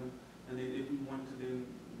capped them, and then if we wanted to then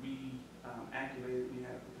reactivate it, we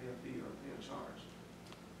had to pay a fee or pay a charge.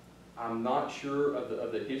 I'm not sure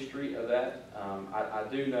of the history of that. I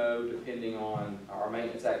do know, depending on our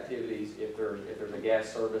maintenance activities, if there's a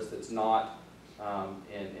gas service that's not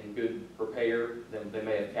in good repair, then they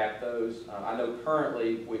may have capped those. I know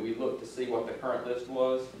currently, we looked to see what the current list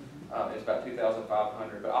was. It's about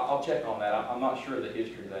 2,500, but I'll check on that. I'm not sure of the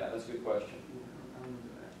history of that. That's a good question.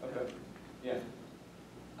 Okay. Yeah.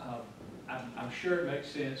 I'm sure it makes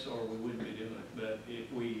sense, or we wouldn't be doing it. But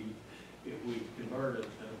if we convert an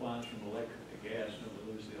appliance from electric to gas, don't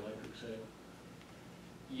we lose the electric sale?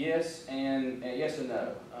 Yes and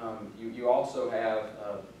no. You also have.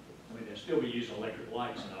 I mean, they'll still be using electric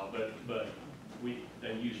lights and all, but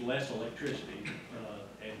they use less electricity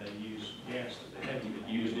and they use gas that they haven't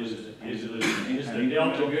used. Is the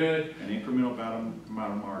delta good? An incremental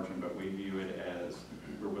amount of margin, but we view it as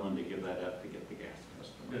we're willing to give that up to get the gas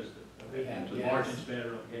customer. The margin's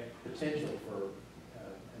better on gas. Potential for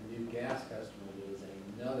a new gas customer is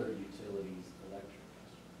another utility's electric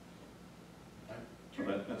customer.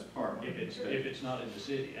 Well, that's part of it. If it's not in the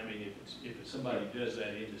city, I mean, if it's somebody who does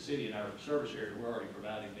that in the city in our service area, we're already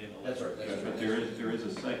providing them electric. That's right. But there is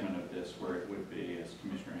a segment of this where it would be, as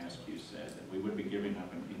Commissioner Askew said, that we would be giving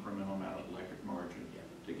up an incremental amount of electric margin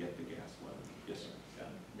to get the gas level. Yes, sir.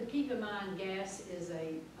 But keep in mind, gas is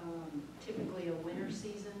typically a winter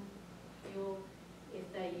season fuel.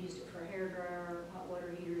 If they used it for hair dryer, hot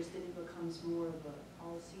water heaters, then it becomes more of a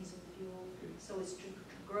all-season fuel. So it's to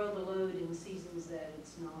grow the load in seasons that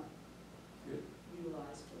it's not Good.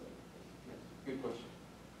 utilized for. Good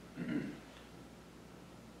question.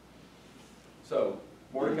 So,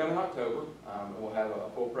 more to come in October. We'll have a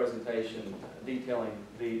full presentation detailing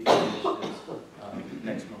these initiatives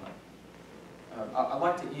next month. I'd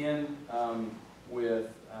like to end with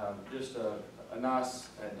just a nice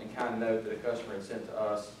and kind note that a customer had sent to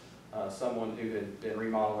us. Someone who had been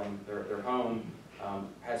remodeling their home,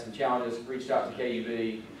 had some challenges, reached out to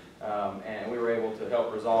KUB, and we were able to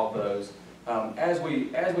help resolve those. As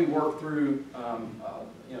we work through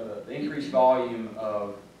the increased volume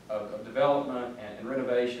of development and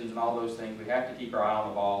renovations and all those things, we have to keep our eye on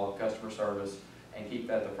the ball of customer service and keep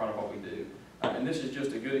that at the front of what we do. And this is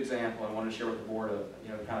just a good example. I wanted to share with the board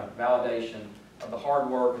kind of validation of the hard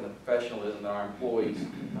work and the professionalism that our employees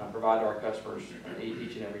provide to our customers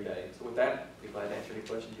each and every day. So with that, I'd be glad to answer any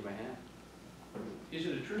questions you may have. Is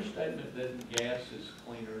it a true statement that gas is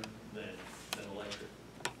cleaner than electric?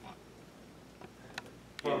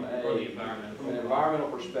 From an environmental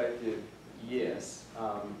perspective, yes.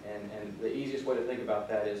 And the easiest way to think about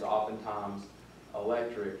that is oftentimes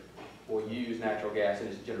electric will use natural gas in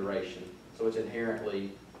its generation. So it's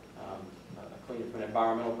inherently cleaner from an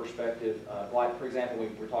environmental perspective. Like, for example,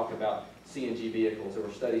 we're talking about CNG vehicles. There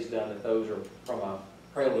were studies done that those are, from a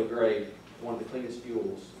cradle to grave, one of the cleanest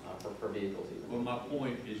fuels for vehicles even. Well, my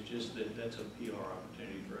point is just that that's a PR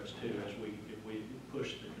opportunity for us too. If we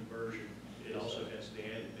push the conversion, it also has the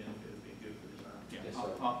added benefit of being good for the environment. Yeah. Yes, sir.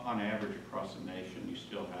 On average across the nation, you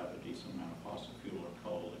still have a decent amount of fossil fuel or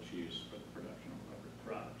coal that's used for the production of electric.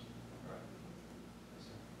 Right.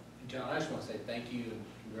 And John, I just want to say thank you and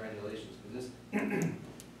congratulations for this.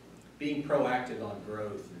 Being proactive on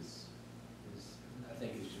growth is I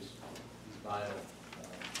think is vital.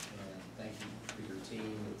 And thank you for your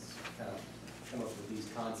team. It's kind of come up with these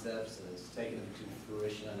concepts and it's taken them to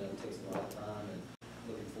fruition. I know it takes a lot of time, and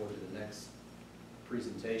looking forward to the next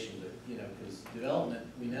presentation. But because development,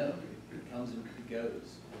 we know it comes and it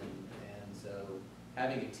goes, and so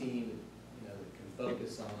having a team that can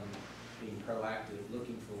focus on being proactive,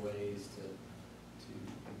 looking for ways to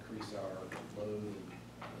increase our load,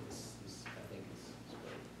 I think is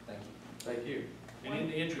great. Thank you. Thank you. And in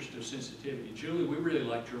the interest of sensitivity, Julie, we really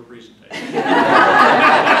liked your presentation.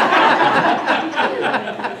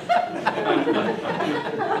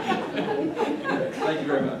 Thank you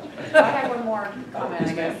very much. I have one more comment,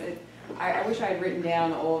 I guess. I wish I had written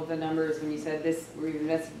down all of the numbers when you said this, we've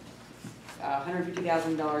invested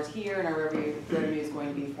 $150,000 here and our revenue is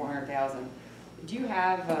going to be $400,000. Do you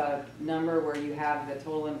have a number where you have the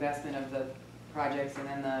total investment of the projects and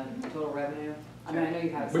then the total revenue? I mean, I know you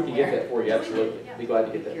have it We somewhere. can get that for you, absolutely. Be glad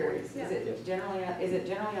to get that for you. Curious. Is it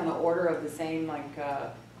generally on the order of the same, like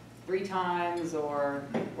 3 times, or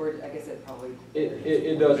I guess it probably.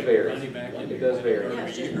 It does vary. Money back in It does vary.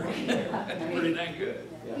 Pretty dang good.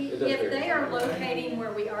 Yeah, it does If vary. they are locating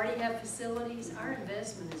where we already have facilities, our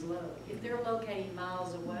investment is low. If they're locating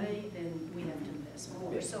miles away, then we have to invest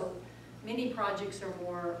more. Yeah. So many projects are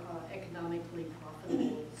more economically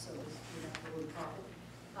profitable, so the word profit,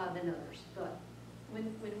 than others. But when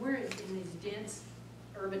we're in these dense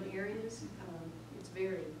urban areas, it's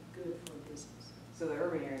very good for business. So the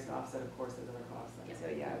urban areas offset, of course, those other costs. Then. So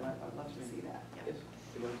yeah, I'd love to see that. Yes,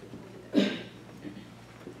 we'd love to.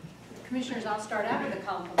 Commissioners, I'll start out with a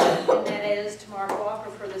compliment, and that is to Mark Walker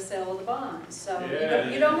for the sale of the bonds. So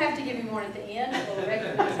you don't have to give me one at the end, we'll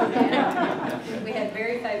recognize it now. We had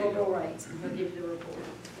very favorable rates, and we'll give you the report.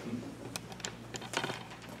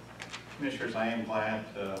 Commissioners, I am glad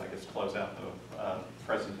to, close out the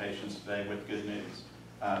presentations today with good news.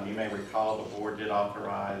 You may recall the board did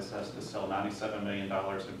authorize us to sell $97 million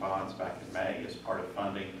in bonds back in May as part of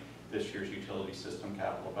funding this year's utility system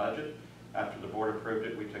capital budget. After the board approved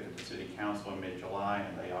it, we took it to City Council in mid-July,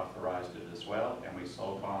 and they authorized it as well, and we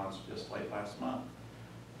sold bonds just late last month.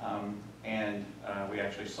 We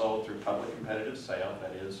actually sold through public competitive sale.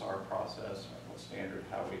 That is our process, our standard,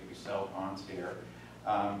 how we sell bonds here.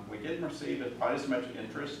 We didn't receive quite as much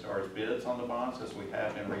interest or as bids on the bonds as we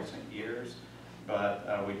have in recent years,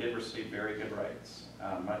 but we did receive very good rates,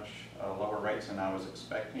 much lower rates than I was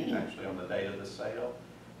expecting actually on the date of the sale.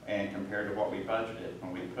 And compared to what we budgeted,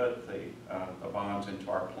 when we put the bonds into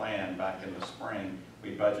our plan back in the spring,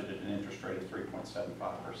 we budgeted an interest rate of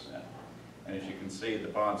 3.75%. And as you can see, the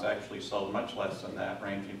bonds actually sold much less than that,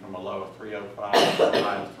 ranging from a low of 305 to a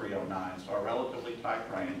high of 309, so a relatively tight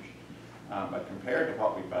range. But compared to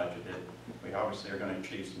what we budgeted, we obviously are going to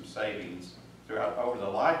achieve some savings. Throughout over the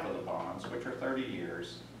life of the bonds, which are 30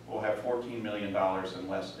 years, we'll have $14 million in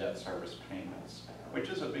less debt service payments, which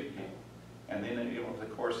is a big deal. And then over the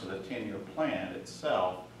course of the 10-year plan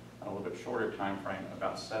itself, a little bit shorter time frame,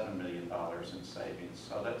 about $7 million in savings.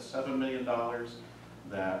 So that's $7 million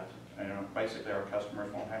that basically our customers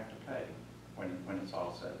won't have to pay when it's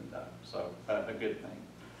all said and done. So a good thing.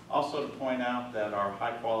 Also to point out that our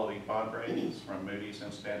high-quality bond ratings from Moody's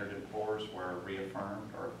and Standard & Poor's were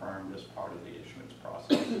reaffirmed or affirmed as part of the issuance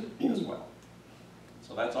process as well.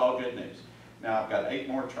 So that's all good news. Now I've got 8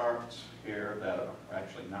 more charts here that are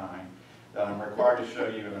actually 9 that I'm required to show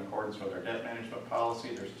you in accordance with our debt management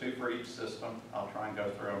policy. There's 2 for each system. I'll try and go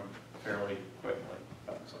through them fairly quickly.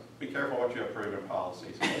 So be careful what you approve in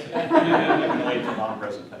policies. It can lead to long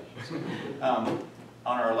presentations.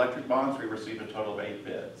 On our electric bonds, we received a total of 8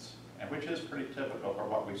 bids, and which is pretty typical for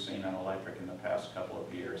what we've seen in electric in the past couple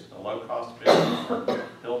of years. The low-cost bid was for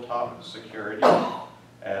Hilltop Security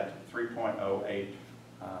at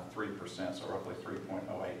 3.083%, so roughly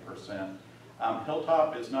 3.08%.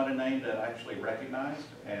 Hilltop is not a name that I actually recognized,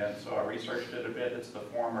 and so I researched it a bit. It's the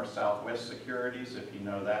former Southwest Securities, if you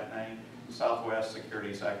know that name. Southwest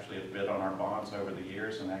Securities actually have bid on our bonds over the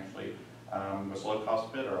years and actually was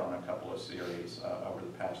low-cost bidder on a couple of series over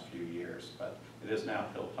the past few years, but it is now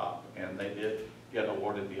Hilltop, and they did get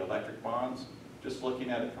awarded the electric bonds. Just looking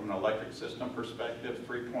at it from an electric system perspective,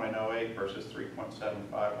 3.08 versus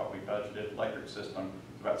 3.75, what we budgeted. Electric system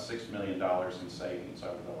is about $6 million in savings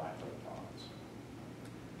over the life of the bonds.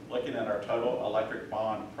 Looking at our total electric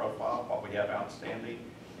bond profile, what we have outstanding,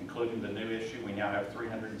 including the new issue, we now have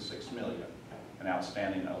 $306 million in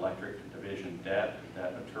outstanding electric division debt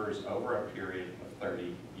that matures over a period of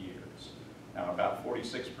 30 years. Now about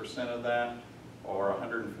 46% of that, or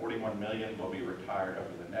 $141 million, will be retired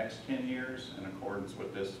over the next 10 years in accordance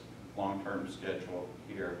with this long-term schedule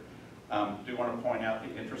here. Do want to point out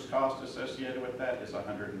the interest cost associated with that is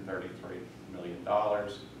 $133 million.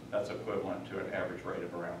 That's equivalent to an average rate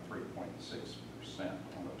of around 3.6%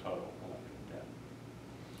 on the total electric debt.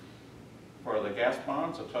 For the gas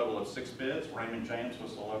bonds, a total of 6 bids. Raymond James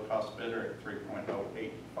was the low-cost bidder at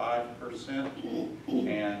 3.085%.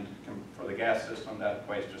 And for the gas system, that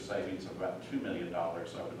equates to savings of about $2 million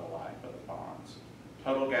over the life of the bonds.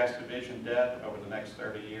 Total gas division debt over the next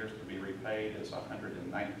 30 years to be repaid is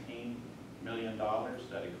 $119 million.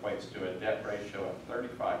 That equates to a debt ratio of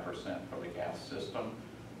 35% for the gas system.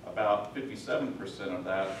 About 57% of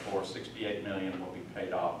that, or $68 million, will be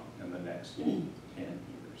paid off in the next 10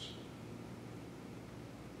 years.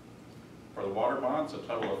 For the water bonds, a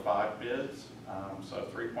total of 5 bids. So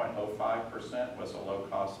 3.05% was a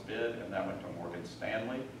low-cost bid, and that went to Morgan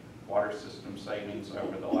Stanley. Water system savings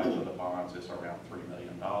over the life of the bonds is around $3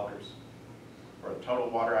 million. For total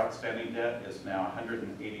water outstanding debt is now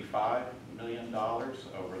 $185 million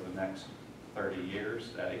over the next 30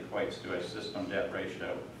 years. That equates to a system debt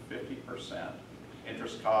ratio of 50%.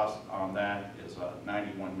 Interest cost on that is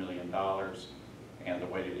 $91 million, and the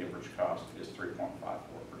weighted average cost is 3.54%.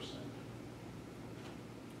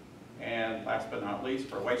 And last but not least,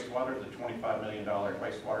 for wastewater, the $25 million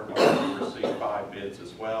wastewater bond, we received 5 bids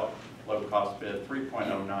as well. Low-cost bid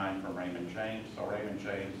 3.09 from Raymond James. So Raymond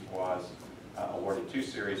James was awarded 2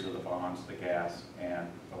 series of the bonds, the gas and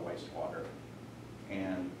the wastewater.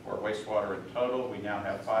 And for wastewater in total, we now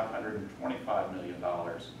have $525 million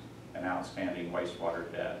in outstanding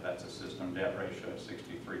wastewater debt. That's a system debt ratio of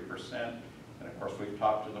 63%. And of course, we've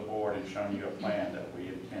talked to the board and shown you a plan that we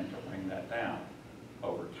intend to bring that down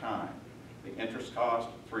over time. The interest cost,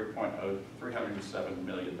 $307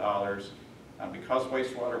 million. Because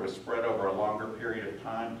wastewater was spread over a longer period of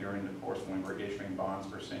time during the course when we were issuing bonds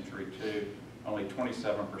for Century 2, only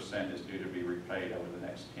 27% is due to be repaid over the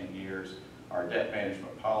next 10 years. Our debt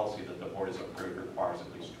management policy that the board has approved requires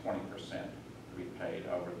at least 20% to be paid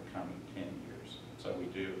over the coming 10 years. So we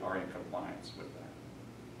are in compliance with that.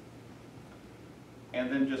 And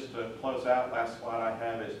then just to close out, last slide I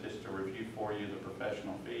have is just to review for you the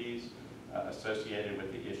professional fees associated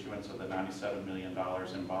with the issuance of the $97 million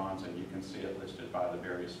in bonds, and you can see it listed by the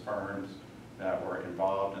various firms that were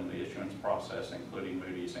involved in the issuance process, including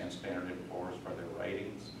Moody's and Standard & Poor's for their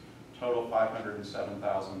ratings. Total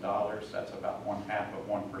 $507,000, that's about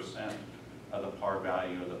 0.5% of the par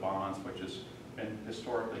value of the bonds, which has been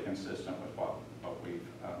historically consistent with what we've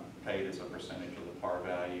paid as a percentage of the par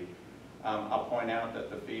value. I'll point out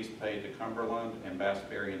that the fees paid to Cumberland and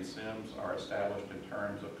Bassberry and Sims are established in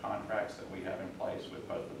terms of contracts that we have in place with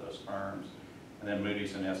both of those firms. And then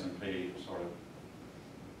Moody's and S&P sort of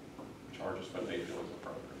charges what they feel is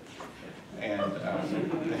appropriate. And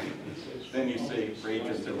then you see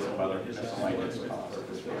Regis and some other miscellaneous costs.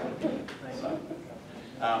 So,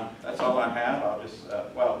 that's all I have. I'll just,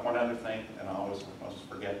 well, one other thing, and I always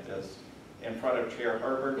forget this. In front of Chair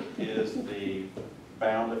Herbert is the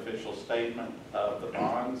bound official statement of the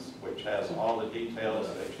bonds, which has all the details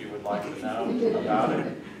that you would like to know about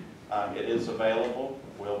it. It is available.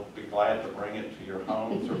 We'll be glad to bring it to your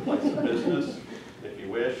homes or place of business if you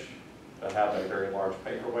wish to have a very large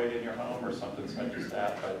paperweight in your home or something such as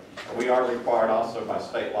that. But we are required also by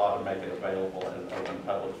state law to make it available at an open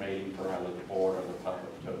public meeting for either the board or the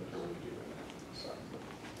public to review it. So,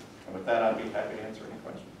 and with that, I'd be happy to answer any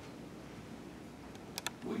questions.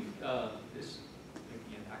 This,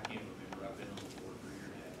 again, I can't remember, I've been on the board for a year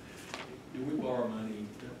and a half. Do we borrow money,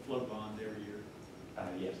 flood bonds every year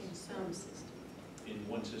Yes. In some systems. in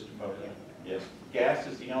one system? Okay. Yes. Gas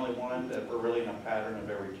is the only one that we're really in a pattern of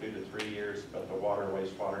every 2 to 3 years, but the water,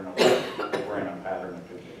 wastewater, and electric, we're in a pattern of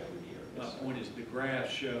doing it every year. My point is the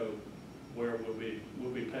graphs show where we'll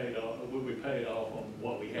be paid off on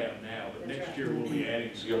what we have now, but That's next right. year we'll be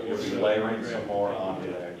adding some. You'll be layering some more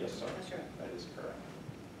onto there. Yes, sir. That's right. That is correct.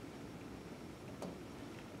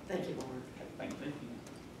 Thank you, Mark. Thank you.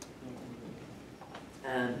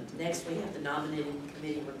 Next, we have the nominating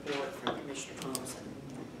committee report from Commissioner Thompson.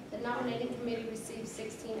 The nominating committee received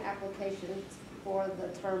 16 applications for the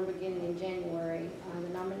term beginning in January.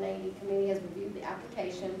 The nominating committee has reviewed the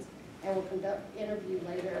applications and will conduct interviews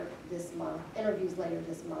later this month.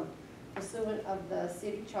 Pursuant of the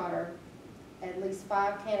city charter, at least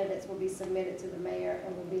 5 candidates will be submitted to the mayor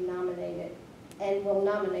and will be nominated, and will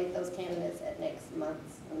nominate those candidates at next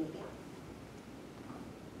month's meeting.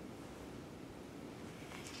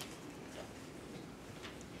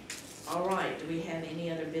 All right, do we have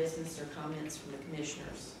any other business or comments from the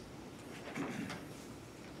commissioners?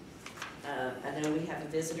 I know we have a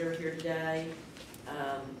visitor here today.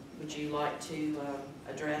 Would you like to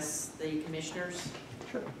address the commissioners?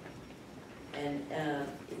 Sure. And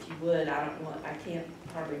if you would, I can't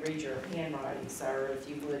hardly read your handwriting, sir. If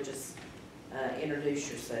you would just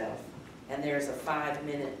introduce yourself. And there's a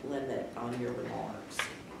 5-minute limit on your remarks.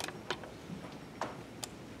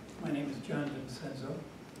 My name is John Vincenzo.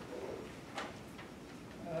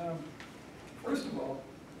 First of all,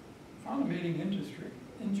 I found the meeting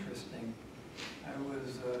interesting. I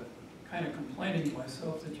was kind of complaining to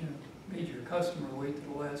myself that you made your customer wait to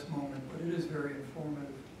the last moment, but it is very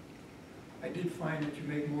informative. I did find that you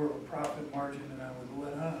make more of a profit margin than I would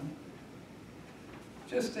let on.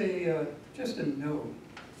 Just a note.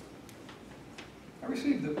 I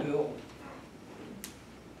received a bill.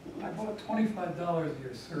 I bought $25 of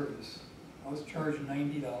your service. I was charged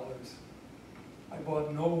 $90. I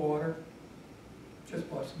bought no water, just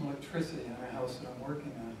bought some electricity in our house that I'm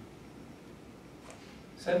working on.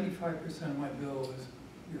 75% of my bill is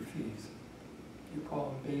your fees. You call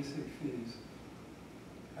them basic fees.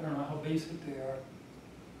 I don't know how basic they are,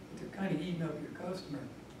 but they're kind of eating up your customer.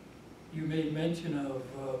 You made mention of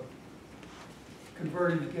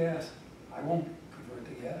converting the gas. I won't convert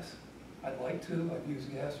the gas. I'd like to. I've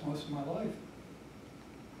used gas most of my life.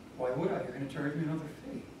 Why would I? You're going to charge me another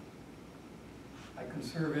fee. I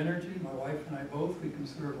conserve energy. My wife and I both, we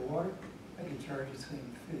conserve water. I can charge the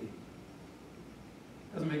same fee.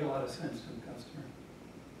 Doesn't make a lot of sense to the customer.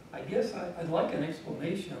 I guess I'd like an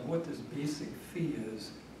explanation of what this basic fee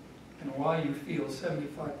is and why you feel 75%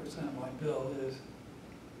 of my bill is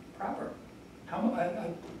proper.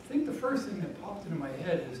 I think the first thing that popped into my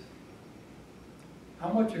head is, how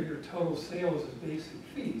much of your total sales is basic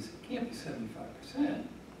fees? It can't be 75%.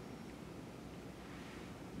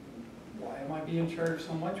 Why am I being charged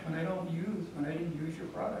so much when I didn't use your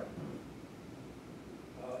product?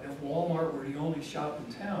 If Walmart were the only shop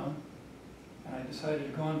in town, and I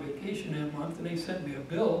decided to go on vacation in a month and they sent me a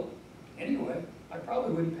bill anyway, I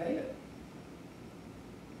probably wouldn't pay it.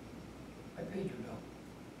 I paid your bill.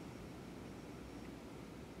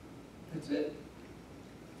 That's it.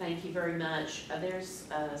 Thank you very much. There's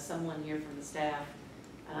someone here from the staff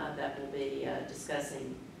that will be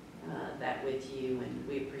discussing that with you, and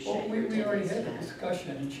we appreciate your We already attendance had the tonight.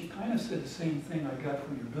 discussion, and she kind of said the same thing I got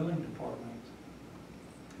from your billing department.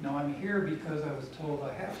 Now, I'm here because I was told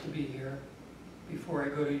I have to be here before I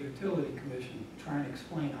go to Utility Commission, trying to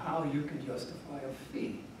explain how you can justify a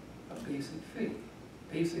fee, a basic fee.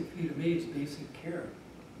 Basic fee to me is basic care.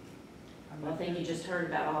 Well, I think you just heard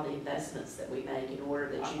about all the investments that we make in order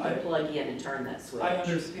that you I- can plug in and turn that switch. I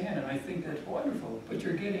understand, and I think that's wonderful, but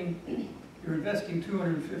you're investing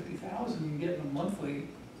 $250,000 and getting a monthly,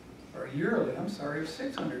 or yearly, I'm sorry, of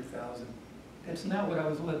 $600,000. That's not what I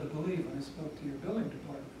was led to believe when I spoke to your building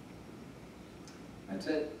department. That's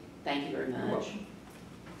it. Thank you very You're much. welcome.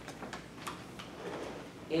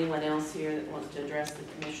 Anyone else here that wants to address the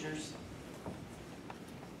commissioners?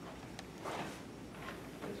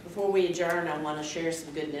 Before we adjourn, I want to share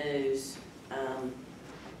some good news.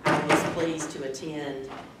 I was pleased to attend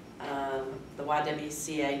the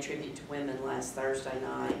YWCA Tribute to Women last Thursday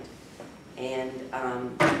night. And I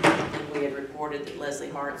think we had reported that Leslie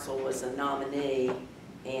Hartzell was a nominee,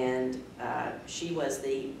 and she was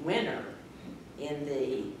the winner in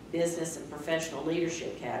the business and professional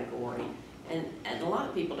leadership category. And a lot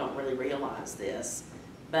of people don't really realize this,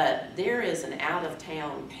 but there is an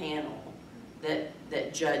out-of-town panel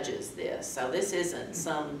that judges this. So this isn't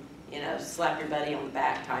some, slap your buddy on the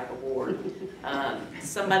back type award.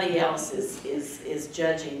 Somebody else is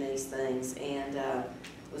judging these things, and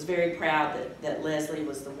was very proud that Leslie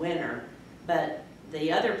was the winner. But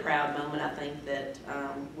the other proud moment I think that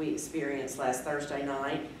we experienced last Thursday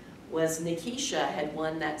night was Nikisha had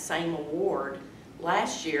won that same award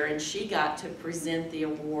last year, and she got to present the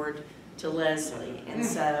award to Leslie. And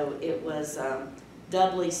so it was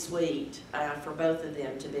doubly sweet for both of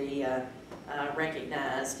them to be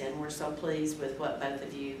recognized, and we're so pleased with what both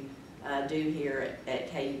of you do here at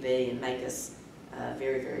KUB and make us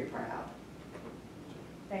very, very proud.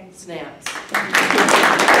 Thanks. Snaps.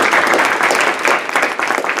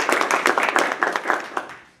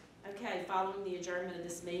 Okay, following the adjournment of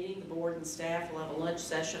this meeting, the board and staff will have a lunch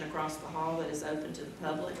session across the hall that is open to the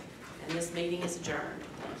public, and this meeting is adjourned.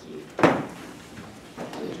 Thank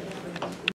you.